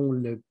familles font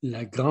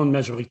la grande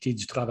majorité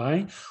du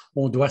travail.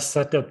 On doit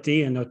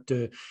s'adapter à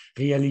notre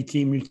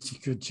réalité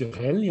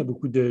multiculturelle. Il y a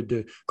beaucoup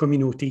de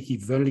communautés qui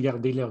veulent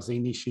garder leurs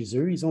aînés chez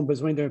eux. Ils ont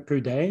besoin d'un peu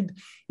d'aide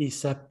et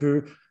ça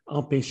peut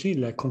empêcher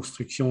la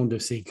construction de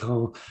ces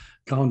grandes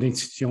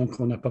institutions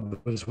qu'on n'a pas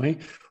besoin.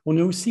 On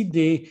a aussi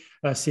des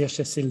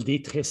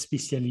CHSLD très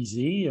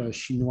spécialisés,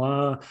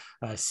 chinois,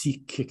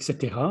 sikhs,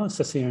 etc.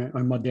 Ça, c'est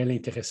un modèle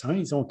intéressant.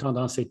 Ils ont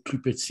tendance à être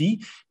plus petits,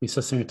 mais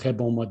ça, c'est un très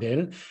bon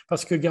modèle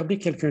parce que garder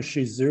quelqu'un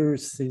chez eux,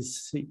 c'est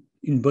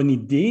une bonne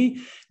idée,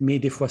 mais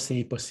des fois, c'est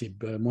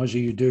impossible. Moi, j'ai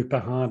eu 2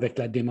 parents avec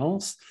la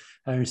démence.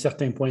 À un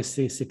certain point,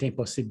 c'est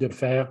impossible de le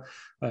faire.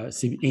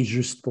 C'est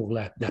injuste pour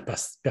la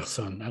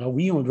personne. Alors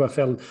oui, on doit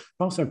faire, je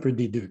pense, un peu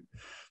des deux.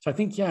 So I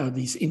think, yeah,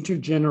 these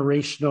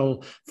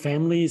intergenerational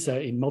families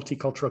in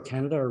multicultural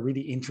Canada are a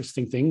really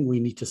interesting thing. We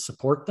need to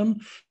support them.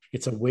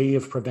 It's a way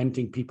of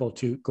preventing people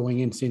to going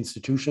into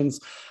institutions.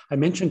 I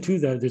mentioned too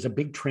that there's a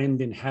big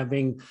trend in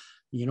having,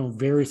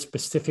 very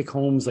specific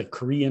homes like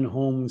Korean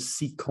homes,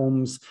 Sikh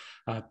homes,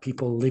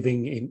 people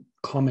living in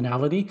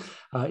commonality.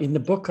 In the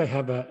book, I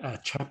have a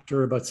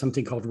chapter about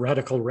something called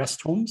radical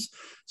rest homes.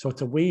 So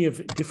it's a way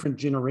of different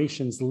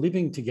generations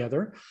living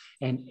together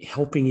and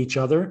helping each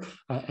other.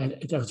 And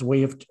it's a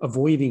way of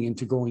avoiding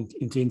going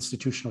into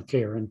institutional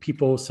care. And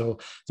people, so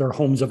there are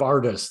homes of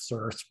artists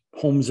or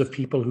homes of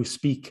people who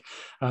speak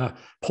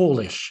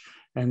Polish.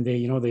 And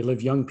they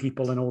live young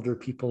people and older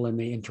people and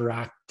they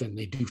interact and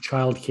they do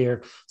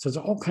childcare. So there's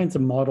all kinds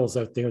of models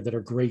out there that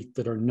are great,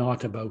 that are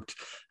not about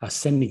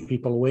sending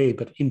people away,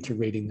 but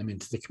integrating them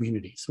into the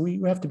community. So we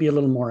have to be a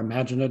little more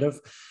imaginative.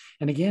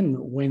 And again,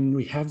 when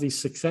we have these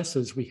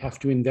successes, we have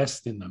to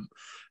invest in them.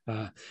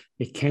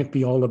 It can't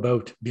be all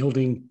about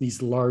building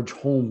these large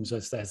homes,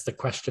 as the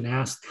question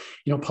asked.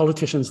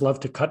 Politicians love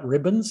to cut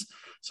ribbons.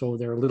 So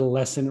they're a little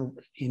less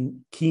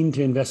keen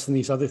to invest in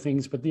these other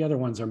things, but the other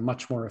ones are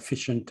much more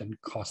efficient and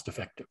cost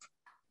effective.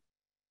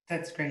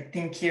 That's great.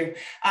 Thank you.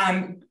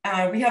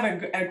 We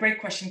have a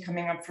great question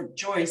coming up from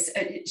Joyce.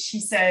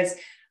 She says,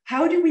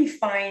 how do we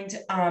find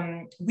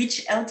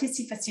which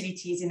LTC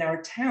facilities in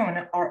our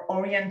town are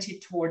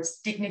oriented towards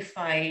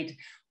dignified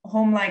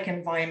home-like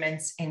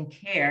environments and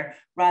care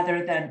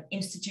rather than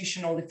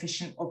institutional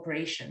efficient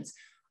operations?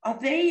 Are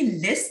they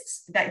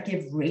lists that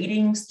give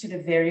ratings to the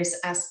various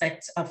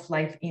aspects of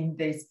life in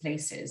these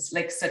places,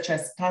 like such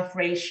as staff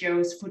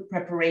ratios, food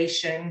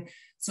preparation,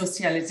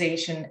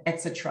 socialization,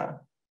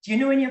 etc.? Do you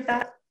know any of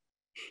that?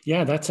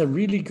 Yeah, that's a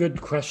really good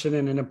question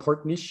and an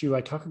important issue.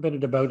 I talk about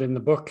it in the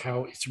book,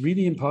 how it's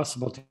really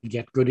impossible to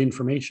get good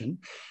information.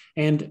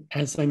 And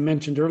as I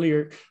mentioned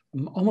earlier,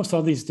 almost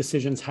all these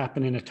decisions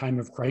happen in a time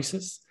of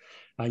crisis.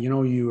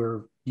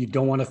 You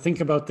don't want to think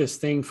about this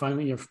thing.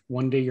 Finally, if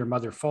one day your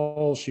mother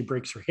falls, she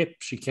breaks her hip,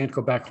 she can't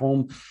go back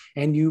home,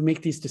 and you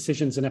make these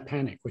decisions in a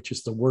panic, which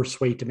is the worst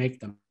way to make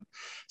them.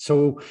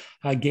 So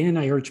again,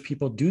 I urge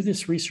people, do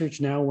this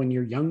research now when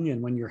you're young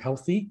and when you're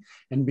healthy,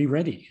 and be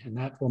ready. And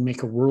that will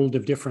make a world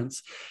of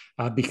difference.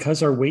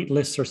 Because our wait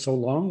lists are so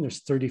long,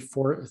 there's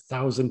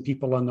 34,000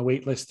 people on the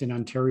wait list in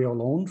Ontario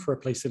alone for a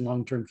place in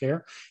long-term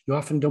care. You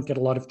often don't get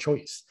a lot of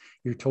choice.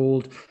 You're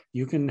told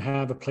you can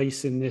have a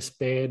place in this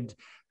bed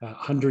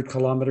 100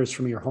 kilometers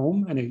from your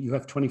home, and you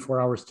have 24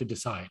 hours to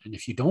decide. And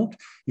if you don't,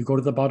 you go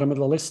to the bottom of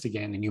the list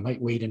again, and you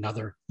might wait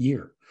another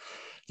year.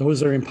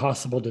 Those are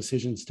impossible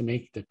decisions to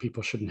make that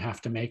people shouldn't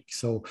have to make.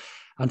 So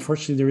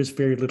unfortunately, there is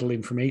very little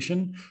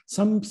information.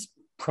 Some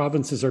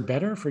provinces are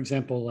better. For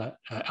example,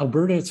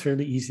 Alberta, it's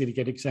fairly easy to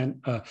get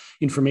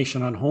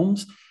information on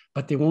homes,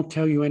 but they won't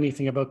tell you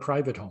anything about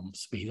private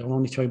homes. They'll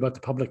only tell you about the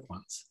public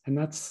ones. And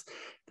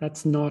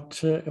that's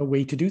not a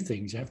way to do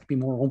things. You have to be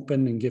more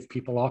open and give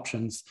people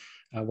options,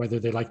 whether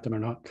they like them or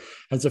not.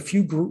 There's a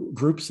few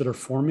groups that are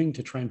forming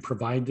to try and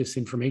provide this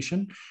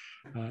information.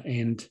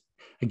 And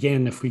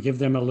again, if we give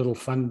them a little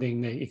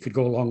funding, it could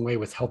go a long way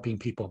with helping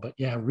people. But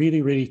yeah,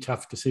 really, really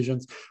tough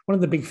decisions. One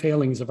of the big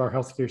failings of our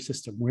healthcare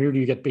system, where do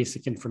you get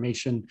basic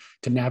information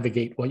to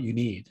navigate what you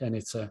need? And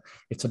it's a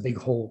big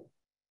hole.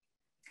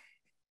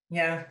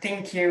 Yeah,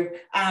 thank you.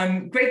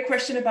 Great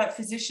question about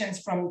physicians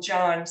from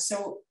John.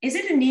 So is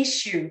it an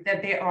issue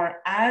that there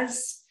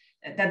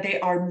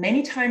are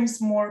many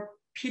times more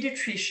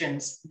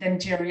pediatricians than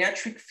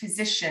geriatric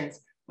physicians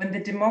when the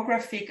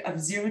demographic of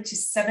 0 to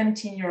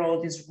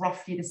 17-year-old is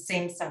roughly the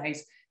same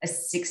size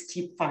as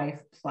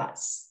 65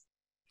 plus?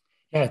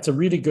 Yeah, it's a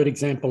really good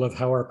example of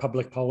how our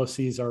public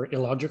policies are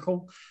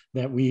illogical,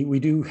 that we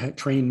do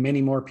train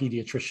many more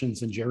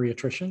pediatricians and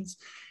geriatricians,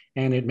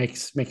 and it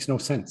makes no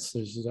sense.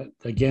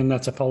 Again,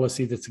 that's a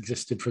policy that's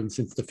existed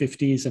since the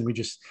 50s, and we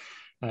just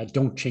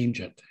don't change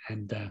it.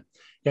 And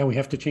yeah, we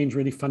have to change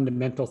really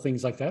fundamental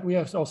things like that. We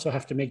also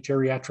have to make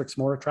geriatrics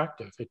more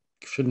attractive. It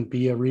shouldn't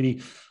be a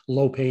really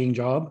low-paying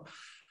job.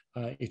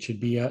 It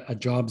should be a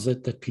jobs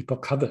that people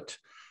covet.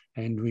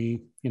 And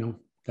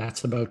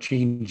that's about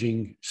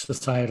changing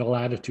societal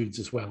attitudes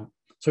as well.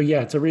 So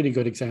yeah, it's a really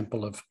good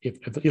example of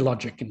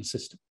illogic in the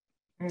system.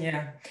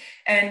 Yeah,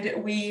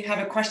 and we have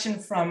a question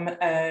from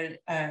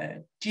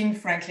Jean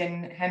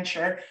Franklin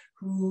Hensher,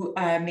 who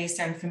may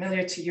sound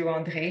familiar to you,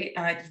 André.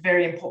 It's a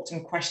very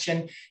important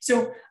question.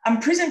 So I'm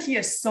presently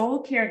a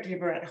sole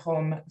caregiver at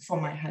home for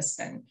my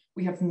husband.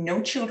 We have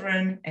no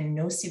children and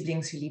no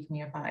siblings who live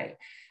nearby.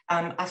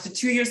 After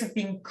 2 years of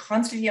being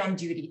constantly on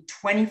duty,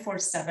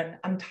 24/7,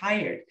 I'm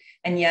tired.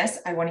 And yes,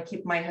 I want to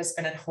keep my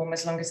husband at home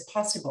as long as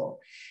possible.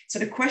 So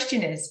the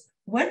question is,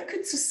 what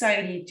could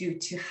society do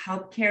to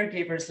help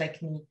caregivers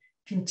like me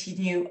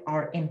continue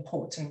our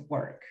important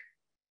work?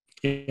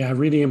 Yeah,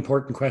 really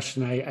important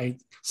question.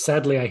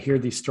 Sadly, I hear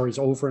these stories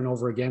over and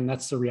over again.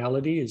 That's the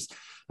reality, is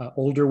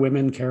older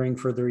women caring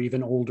for their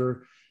even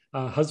older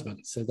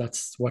husbands. So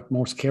that's what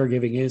most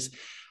caregiving is.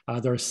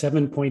 There are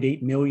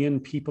 7.8 million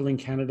people in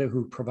Canada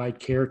who provide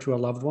care to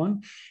a loved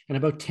one. And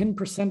about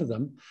 10% of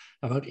them,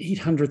 about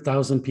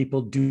 800,000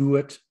 people, do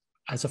it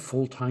as a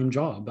full-time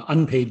job,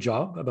 unpaid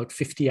job, about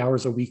 50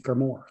 hours a week or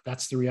more.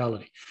 That's the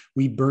reality.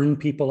 We burn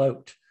people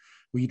out.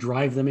 We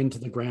drive them into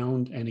the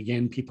ground. And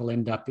again, people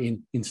end up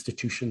in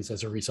institutions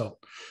as a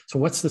result. So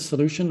what's the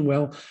solution?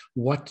 Well,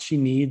 what she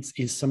needs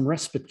is some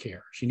respite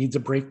care. She needs a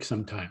break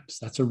sometimes.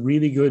 That's a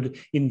really good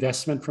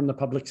investment from the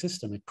public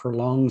system. It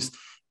prolongs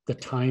the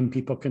time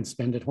people can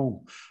spend at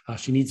home.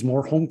 She needs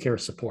more home care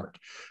support.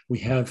 We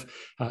have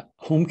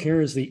home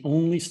care is the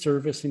only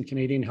service in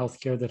Canadian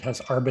healthcare that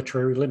has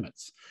arbitrary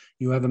limits.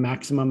 You have a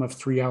maximum of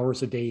 3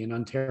 hours a day in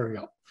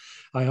Ontario.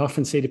 I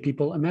often say to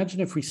people, imagine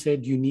if we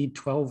said you need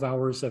 12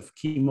 hours of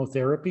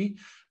chemotherapy,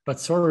 but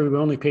sorry, we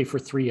only pay for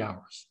 3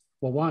 hours.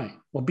 Well, why?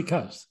 Well,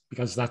 because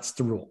that's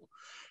the rule.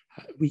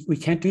 We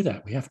can't do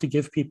that. We have to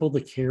give people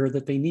the care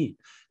that they need.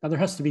 Now, there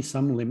has to be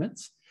some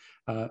limits.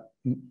 I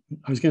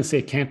was going to say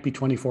it can't be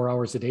 24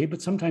 hours a day,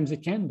 but sometimes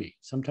it can be.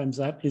 Sometimes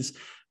that is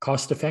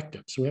cost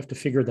effective. So we have to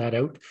figure that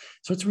out.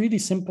 So it's really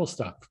simple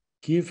stuff.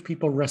 Give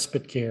people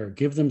respite care,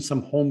 give them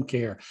some home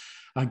care,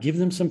 give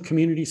them some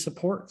community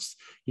supports,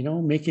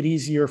 make it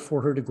easier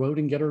for her to go out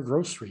and get her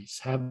groceries,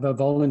 have a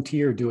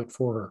volunteer do it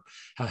for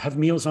her, have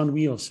Meals on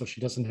Wheels so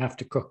she doesn't have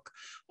to cook.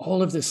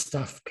 All of this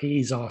stuff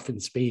pays off in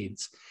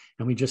spades,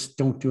 and we just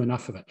don't do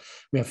enough of it.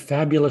 We have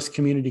fabulous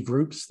community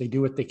groups. They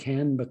do what they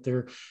can, but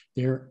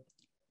they're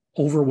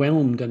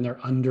overwhelmed and they're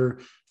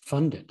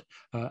underfunded.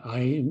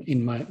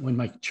 When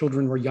my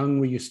children were young,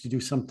 we used to do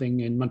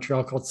something in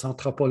Montreal called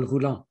Centropole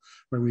Roulant,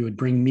 where we would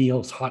bring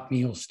hot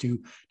meals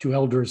to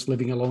elders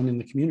living alone in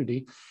the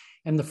community.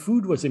 And the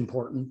food was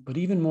important, but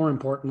even more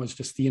important was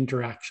just the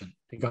interaction.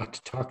 They got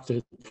to talk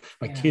to,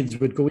 my kids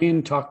would go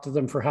in, talk to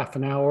them for half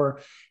an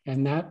hour,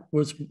 and that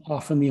was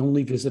often the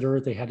only visitor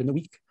they had in the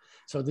week.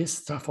 So this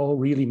stuff all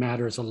really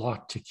matters a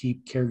lot to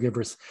keep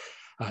caregivers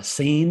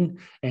sane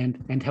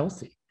and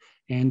healthy.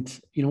 And,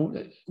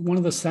 one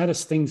of the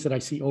saddest things that I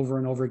see over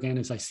and over again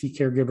is I see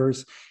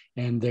caregivers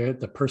and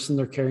the person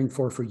they're caring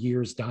for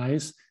years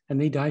dies, and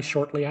they die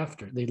shortly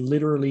after. They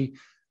literally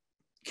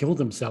kill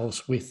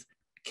themselves with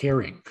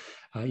caring.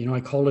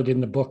 I call it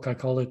in the book, I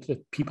call it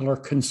that people are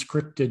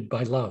conscripted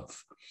by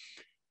love.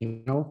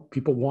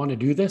 People want to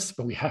do this,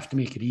 but we have to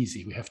make it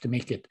easy. We have to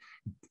make it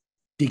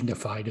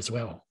dignified as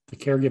well. The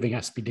caregiving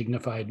has to be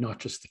dignified, not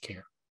just the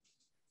care.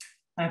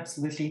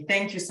 Absolutely.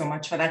 Thank you so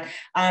much for that.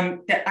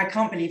 I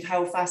can't believe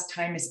how fast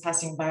time is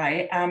passing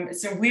by.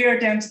 So we are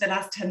down to the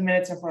last 10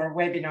 minutes of our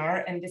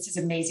webinar, and this is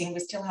amazing. We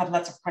still have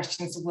lots of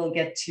questions, so we'll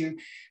get to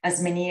as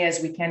many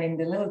as we can in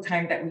the little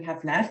time that we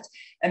have left.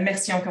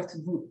 Merci encore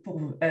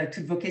pour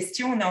toutes vos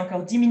questions. On a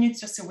encore 10 minutes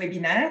sur ce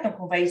webinaire, donc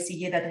on va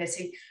essayer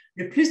d'adresser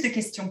le plus de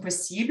questions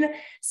possible.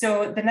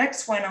 So the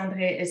next one,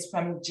 André, is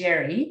from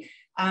Jerry.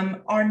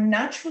 Are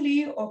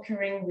naturally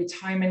occurring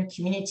retirement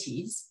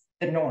communities,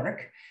 the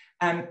NORC,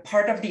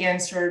 part of the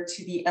answer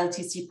to the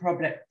LTC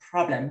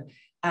problem,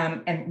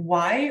 and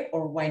why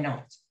or why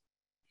not?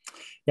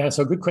 Yeah,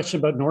 so good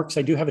question about NORCs.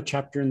 I do have a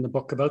chapter in the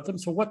book about them.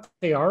 So what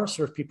they are,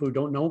 so if people who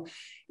don't know,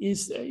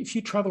 is if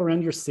you travel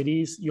around your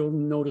cities, you'll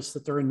notice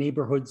that there are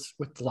neighborhoods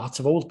with lots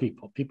of old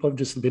people. People have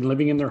just been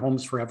living in their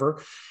homes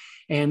forever.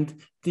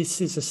 And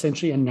this is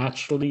essentially a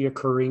naturally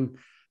occurring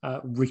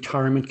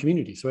retirement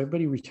community. So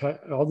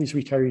all these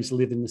retirees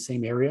live in the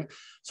same area.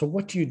 So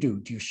what do?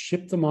 Do you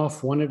ship them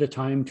off one at a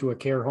time to a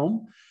care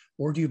home,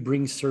 or do you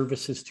bring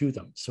services to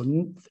them? So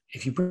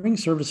if you bring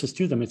services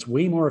to them, it's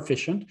way more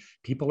efficient.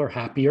 People are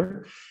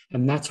happier,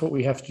 and that's what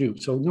we have to do.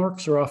 So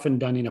NORCs are often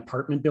done in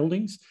apartment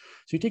buildings.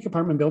 So you take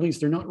apartment buildings,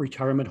 they're not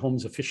retirement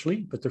homes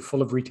officially, but they're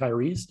full of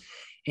retirees.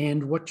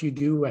 And what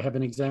do, I have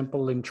an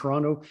example in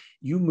Toronto,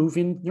 you move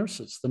in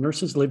nurses. The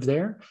nurses live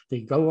there. They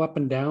go up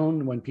and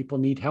down when people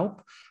need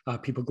help.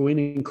 People go in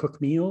and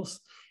cook meals.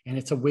 And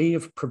it's a way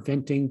of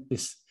preventing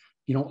this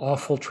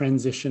awful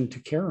transition to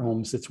care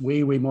homes. It's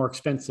way, way more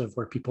expensive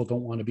where people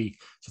don't want to be.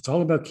 So it's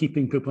all about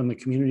keeping people in the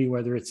community,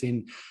 whether it's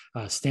in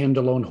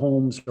standalone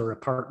homes or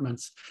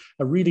apartments.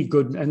 Really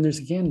good, and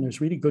there's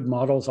really good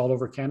models all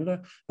over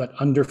Canada, but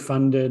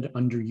underfunded,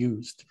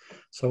 underused.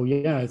 So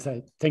yeah,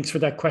 thanks for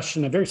that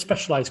question. A very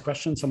specialized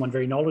question, someone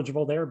very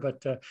knowledgeable there,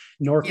 but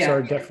NORCs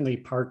are definitely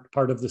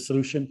part of the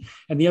solution.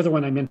 And the other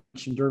one I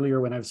mentioned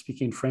earlier when I was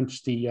speaking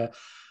French, the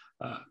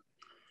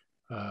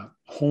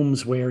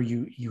homes where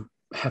you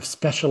have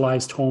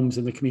specialized homes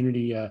in the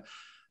community.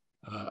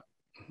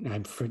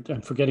 I'm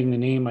forgetting the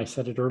name, I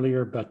said it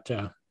earlier, but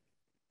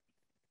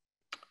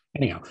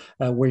anyhow,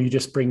 where you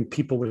just bring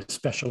people with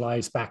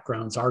specialized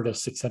backgrounds,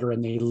 artists, et cetera,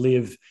 and they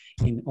live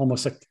in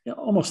almost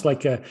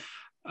like a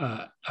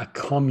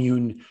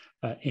commune,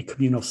 a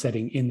communal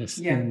setting in the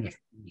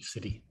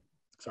city.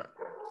 Sorry,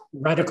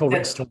 radical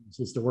rest homes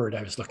is the word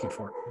I was looking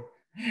for.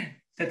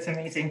 That's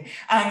amazing.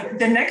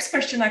 The next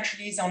question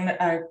actually is on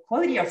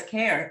quality of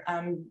care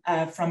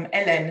from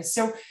Ellen.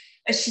 So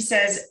she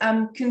says,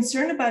 I'm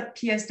concerned about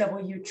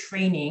PSW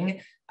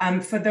training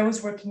for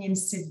those working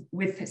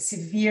with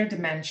severe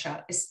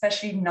dementia,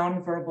 especially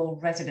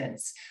nonverbal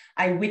residents.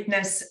 I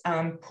witness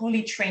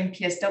poorly trained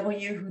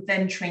PSW who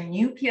then train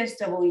new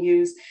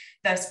PSWs,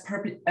 thus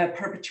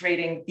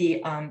perpetuating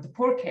the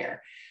poor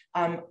care.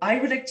 I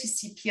would like to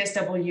see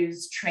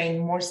PSWs trained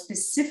more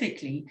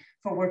specifically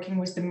for working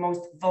with the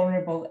most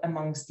vulnerable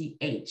amongst the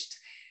aged.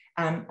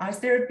 Has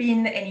there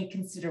been any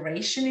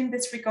consideration in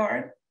this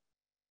regard?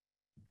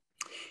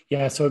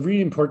 Yeah, so a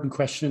really important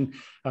question.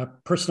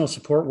 Personal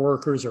support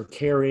workers or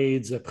care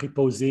aides,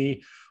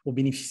 préposés ou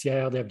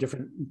bénéficiaires, they have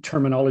different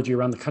terminology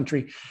around the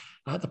country.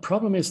 The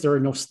problem is there are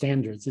no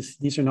standards.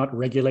 These are not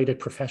regulated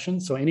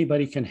professions, so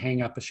anybody can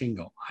hang up a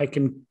shingle. I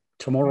can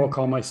tomorrow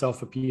call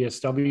myself a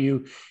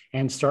PSW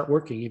and start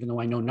working, even though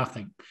I know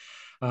nothing.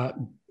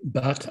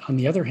 But on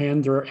the other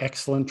hand, there are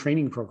excellent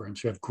training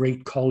programs. We have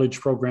great college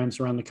programs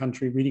around the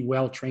country, really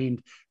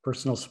well-trained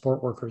personal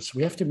support workers. So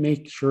we have to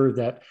make sure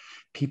that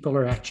people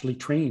are actually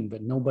trained,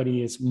 but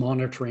nobody is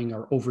monitoring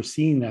or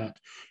overseeing that.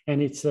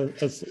 And it's,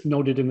 as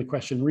noted in the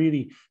question,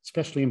 really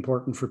especially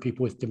important for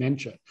people with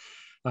dementia.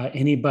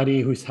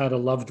 Anybody who's had a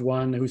loved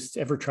one who's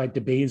ever tried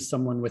to bathe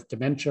someone with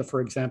dementia,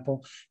 for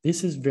example,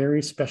 this is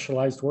very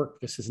specialized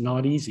work. This is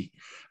not easy.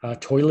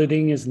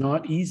 Toileting is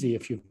not easy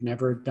if you've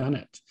never done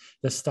it.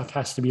 This stuff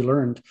has to be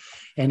learned.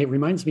 And it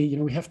reminds me,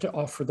 we have to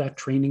offer that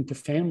training to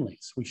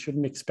families. We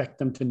shouldn't expect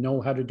them to know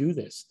how to do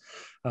this.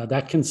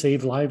 That can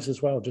save lives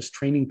as well. Just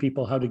training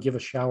people how to give a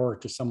shower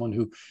to someone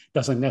who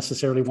doesn't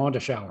necessarily want a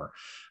shower.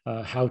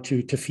 How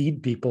to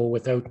feed people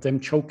without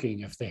them choking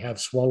if they have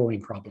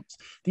swallowing problems.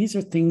 These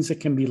are things that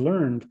can be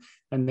learned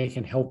and they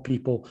can help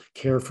people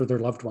care for their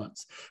loved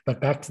ones. But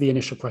back to the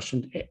initial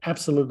question,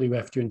 absolutely we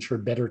have to ensure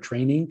better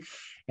training.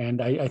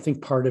 And I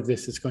think part of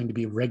this is going to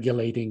be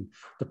regulating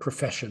the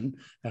profession,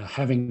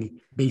 having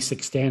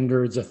basic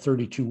standards, a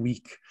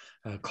 32-week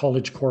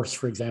college course,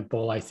 for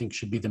example, I think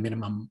should be the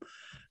minimum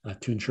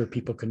to ensure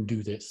people can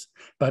do this.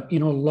 But, a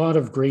lot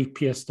of great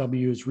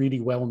PSWs, really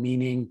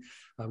well-meaning,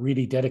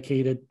 really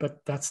dedicated, but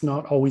that's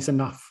not always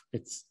enough.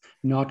 It's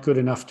not good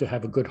enough to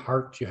have a good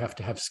heart. You have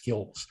to have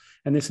skills.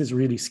 And this is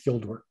really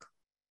skilled work.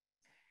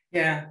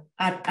 Yeah,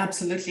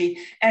 absolutely.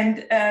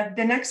 And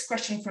the next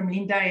question from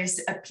Linda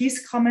is,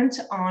 please comment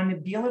on a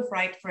Bill of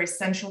Rights for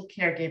essential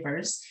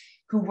caregivers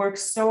who work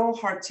so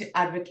hard to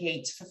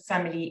advocate for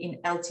family in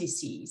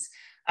LTCs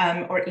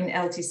or in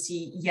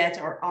LTC, yet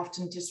are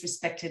often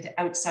disrespected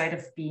outside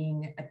of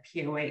being a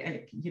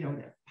POA,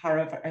 the power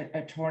of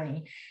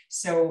attorney.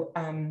 So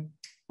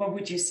what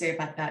would you say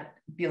about that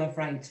Bill of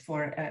Rights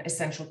for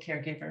essential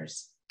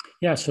caregivers?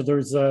 Yeah, so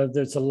there's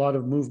a lot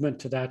of movement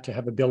to that, to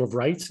have a Bill of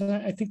Rights. And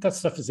I think that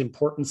stuff is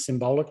important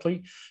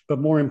symbolically, but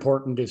more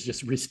important is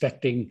just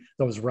respecting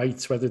those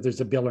rights, whether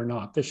there's a bill or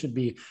not. This shouldn't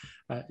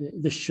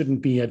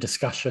be a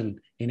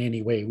discussion in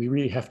any way. We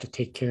really have to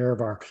take care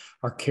of our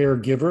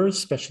caregivers,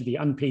 especially the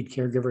unpaid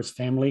caregivers'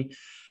 family.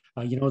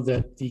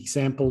 The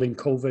example in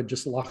COVID,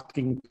 just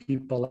locking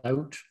people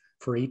out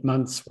for 8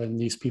 months when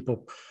these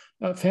people,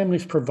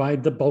 families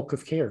provide the bulk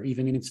of care,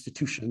 even in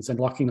institutions, and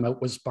locking them out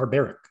was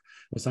barbaric.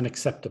 Was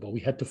unacceptable. We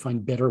had to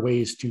find better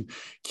ways to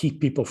keep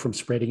people from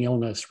spreading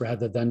illness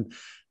rather than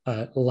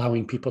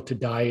allowing people to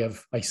die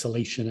of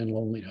isolation and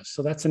loneliness.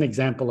 So that's an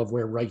example of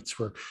where rights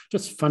were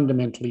just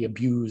fundamentally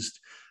abused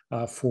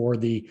because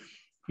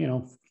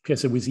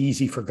it was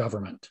easy for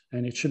government,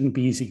 and it shouldn't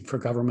be easy for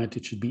government.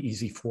 It should be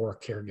easy for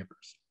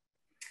caregivers.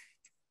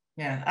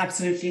 Yeah,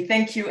 absolutely.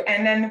 Thank you.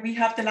 And then we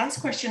have the last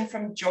question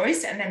from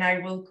Joyce, and then I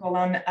will call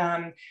on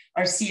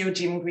our CEO,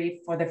 Jim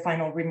Grieve, for the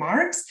final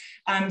remarks.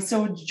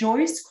 So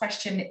Joyce's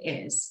question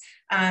is,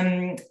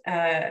 André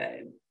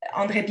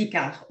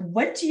Picard,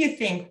 what do you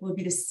think will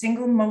be the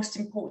single most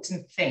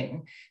important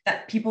thing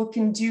that people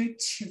can do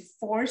to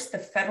force the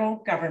federal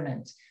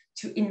government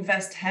to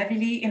invest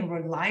heavily in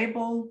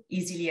reliable,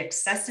 easily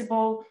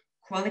accessible,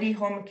 quality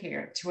home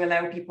care to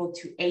allow people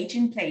to age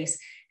in place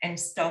and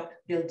stop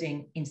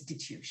building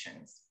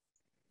institutions?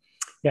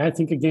 Yeah, I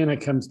think, again, it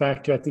comes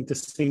back to, I think the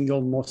single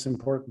most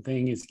important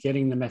thing is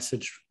getting the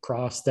message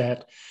across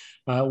that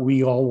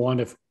we all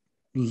want to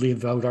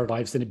live out our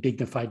lives in a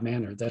dignified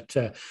manner,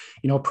 that,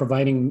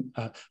 providing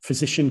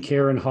physician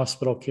care and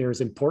hospital care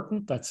is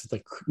important. That's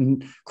the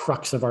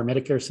crux of our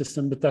Medicare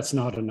system, but that's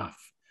not enough.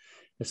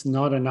 It's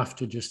not enough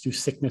to just do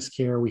sickness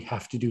care. We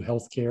have to do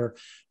health care.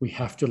 We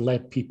have to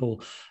let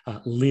people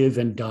live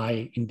and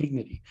die in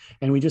dignity.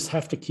 And we just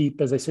have to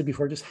keep, as I said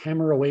before, just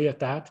hammer away at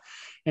that.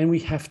 And we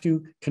have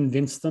to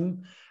convince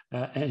them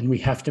and we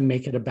have to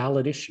make it a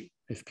ballot issue.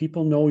 If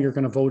people know you're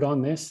going to vote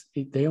on this,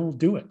 they'll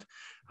do it.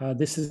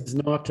 This is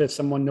not, as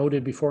someone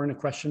noted before in a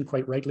question,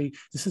 quite rightly,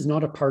 this is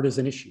not a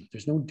partisan issue.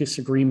 There's no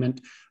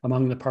disagreement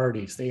among the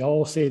parties. They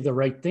all say the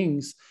right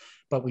things,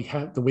 but we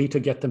have the way to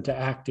get them to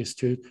act is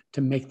to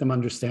make them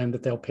understand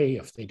that they'll pay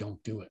if they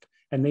don't do it.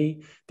 And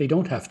they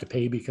don't have to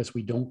pay because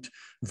we don't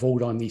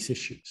vote on these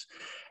issues.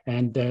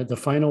 And the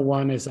final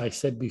one, as I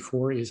said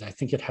before, is I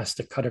think it has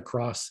to cut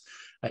across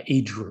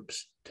age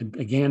groups.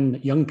 Again,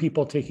 young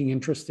people taking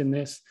interest in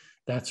this,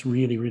 that's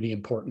really, really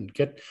important.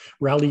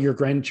 Rally your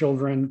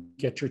grandchildren,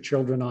 get your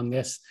children on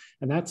this,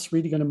 and that's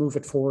really going to move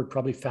it forward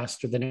probably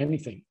faster than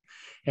anything.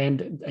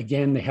 And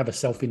again, they have a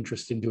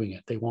self-interest in doing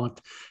it. They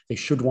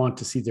should want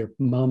to see their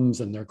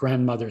mums and their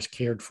grandmothers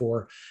cared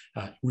for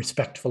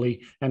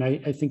respectfully. And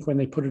I think when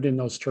they put it in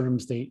those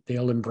terms,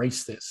 they'll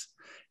embrace this.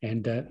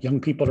 And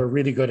young people are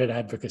really good at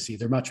advocacy.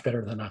 They're much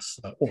better than us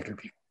older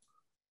people.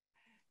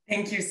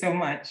 Thank you so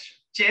much.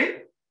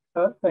 Jim?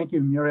 Thank you,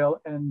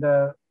 Muriel. And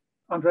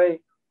André,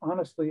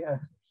 honestly,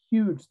 a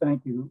huge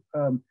thank you.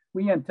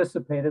 We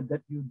anticipated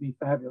that you'd be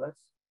fabulous.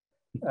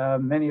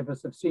 Many of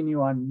us have seen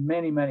you on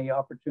many, many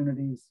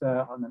opportunities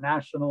on the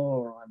national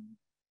or on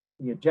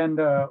the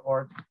agenda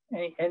or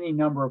any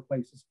number of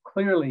places.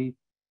 Clearly,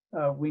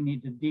 we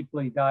need to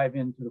deeply dive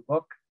into the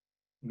book,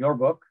 your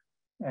book,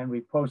 and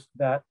we post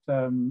that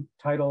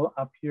title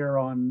up here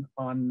on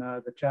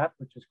the chat,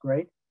 which is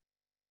great.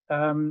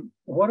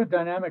 What a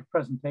dynamic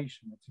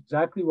presentation. It's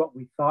exactly what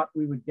we thought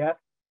we would get.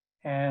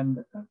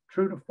 And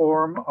true to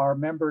form, our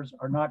members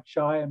are not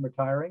shy and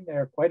retiring. They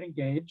are quite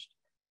engaged,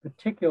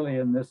 particularly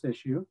in this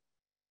issue.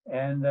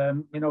 And,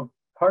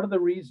 part of the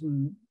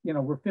reason,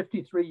 we're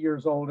 53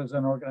 years old as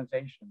an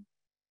organization,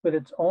 but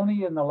it's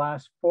only in the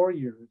last 4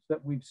 years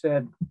that we've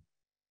said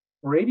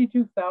for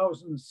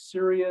 82,000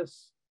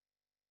 serious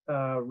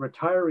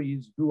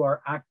retirees who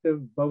are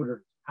active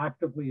voters,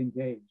 actively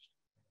engaged.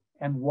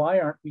 And why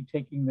aren't we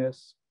taking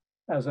this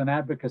as an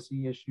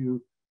advocacy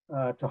issue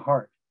to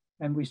heart?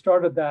 And we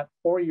started that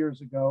 4 years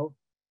ago,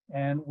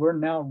 and we're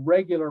now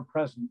regular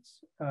presence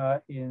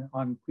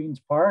on Queen's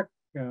Park,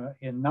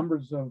 in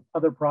numbers of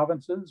other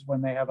provinces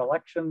when they have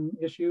election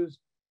issues,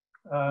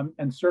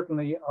 and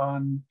certainly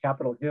on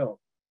Capitol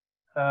Hill.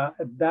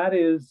 That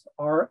is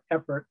our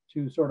effort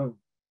to sort of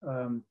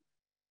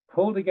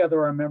pull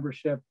together our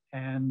membership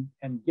and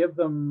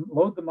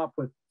load them up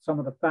with some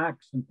of the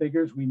facts and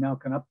figures. We now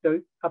can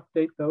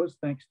update those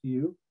thanks to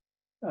you,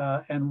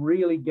 and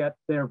really get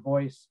their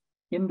voice,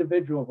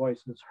 individual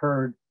voices,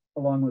 heard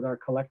along with our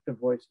collective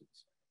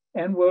voices.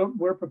 And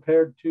we're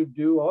prepared to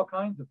do all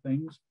kinds of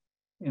things.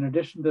 In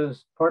addition to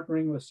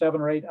partnering with 7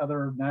 or 8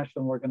 other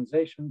national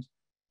organizations,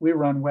 we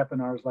run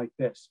webinars like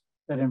this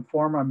that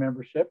inform our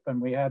membership. And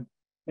we had,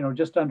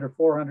 just under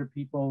 400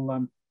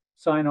 people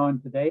sign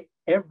on today.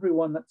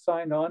 Everyone that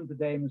signed on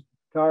today,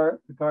 Mr.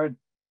 Picard,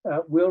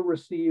 will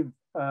receive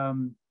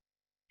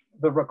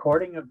the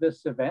recording of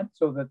this event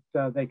so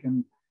that they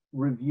can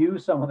review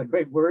some of the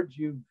great words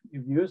you've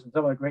used and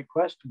some of the great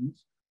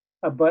questions.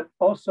 But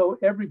also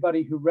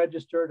everybody who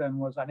registered and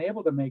was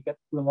unable to make it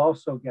will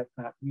also get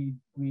that. We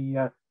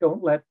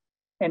don't let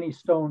any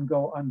stone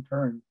go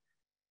unturned.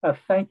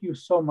 Thank you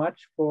so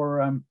much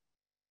for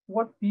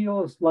what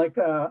feels like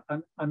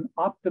an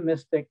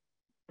optimistic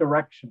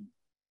direction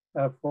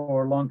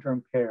for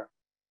long-term care.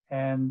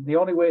 And the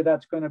only way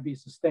that's going to be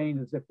sustained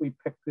is if we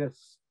pick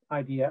this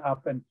idea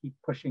up and keep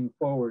pushing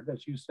forward,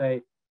 as you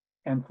say,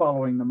 and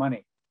following the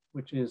money,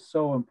 which is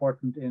so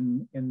important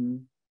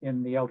in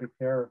the elder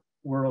care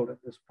world at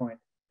this point.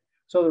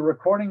 So the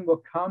recording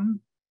will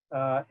come.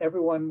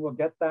 Everyone will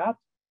get that.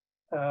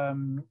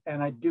 And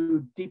I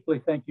do deeply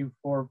thank you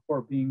for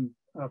being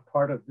a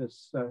part of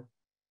this,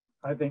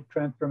 I think,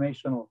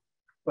 transformational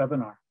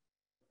webinar.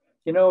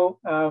 You know,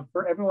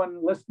 for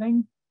everyone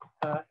listening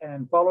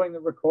and following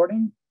the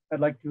recording, I'd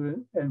like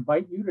to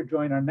invite you to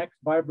join our next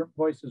Vibrant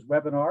Voices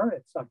webinar.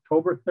 It's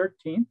October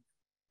 13th,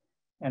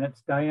 and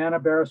it's Diana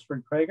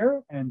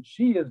Beresford-Krager, and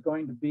she is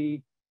going to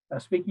be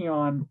speaking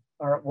on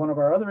one of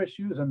our other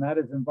issues, and that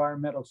is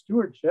environmental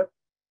stewardship.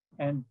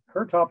 And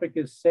her topic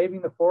is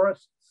saving the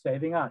forest,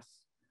 saving us.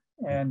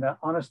 And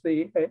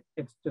honestly,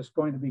 it's just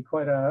going to be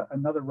quite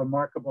another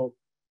remarkable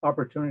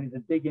opportunity to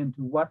dig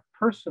into what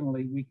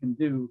personally we can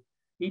do,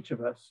 each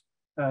of us,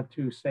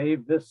 to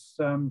save this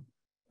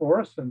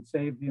forest and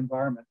save the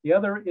environment. The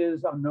other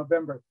is on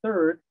November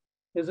 3rd,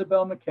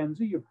 Isabel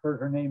McKenzie. You've heard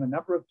her name a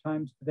number of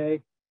times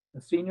today,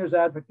 the seniors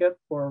advocate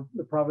for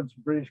the province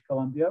of British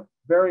Columbia,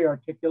 very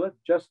articulate,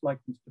 just like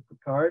Mr.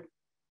 Picard,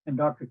 and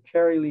Dr.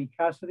 Carrie Lee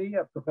Cassidy,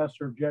 a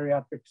professor of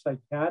geriatric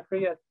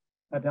psychiatry at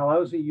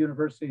Dalhousie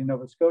University in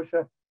Nova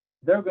Scotia.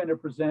 They're going to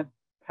present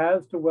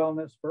Paths to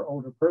Wellness for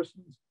Older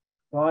Persons,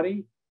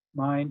 Body,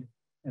 Mind,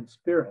 and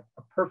Spirit,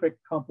 a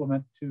perfect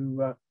complement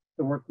to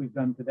the work we've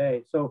done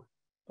today. So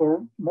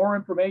for more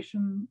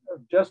information,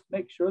 just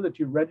make sure that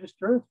you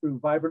register through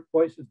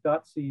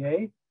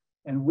vibrantvoices.ca,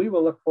 and we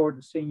will look forward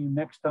to seeing you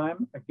next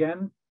time.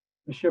 Again,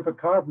 Monsieur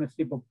Picard,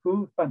 merci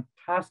beaucoup,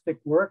 fantastic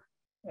work,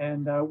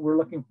 and we're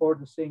looking forward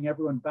to seeing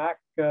everyone back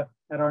at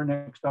our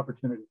next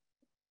opportunity.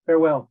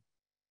 Farewell.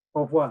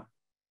 Au revoir.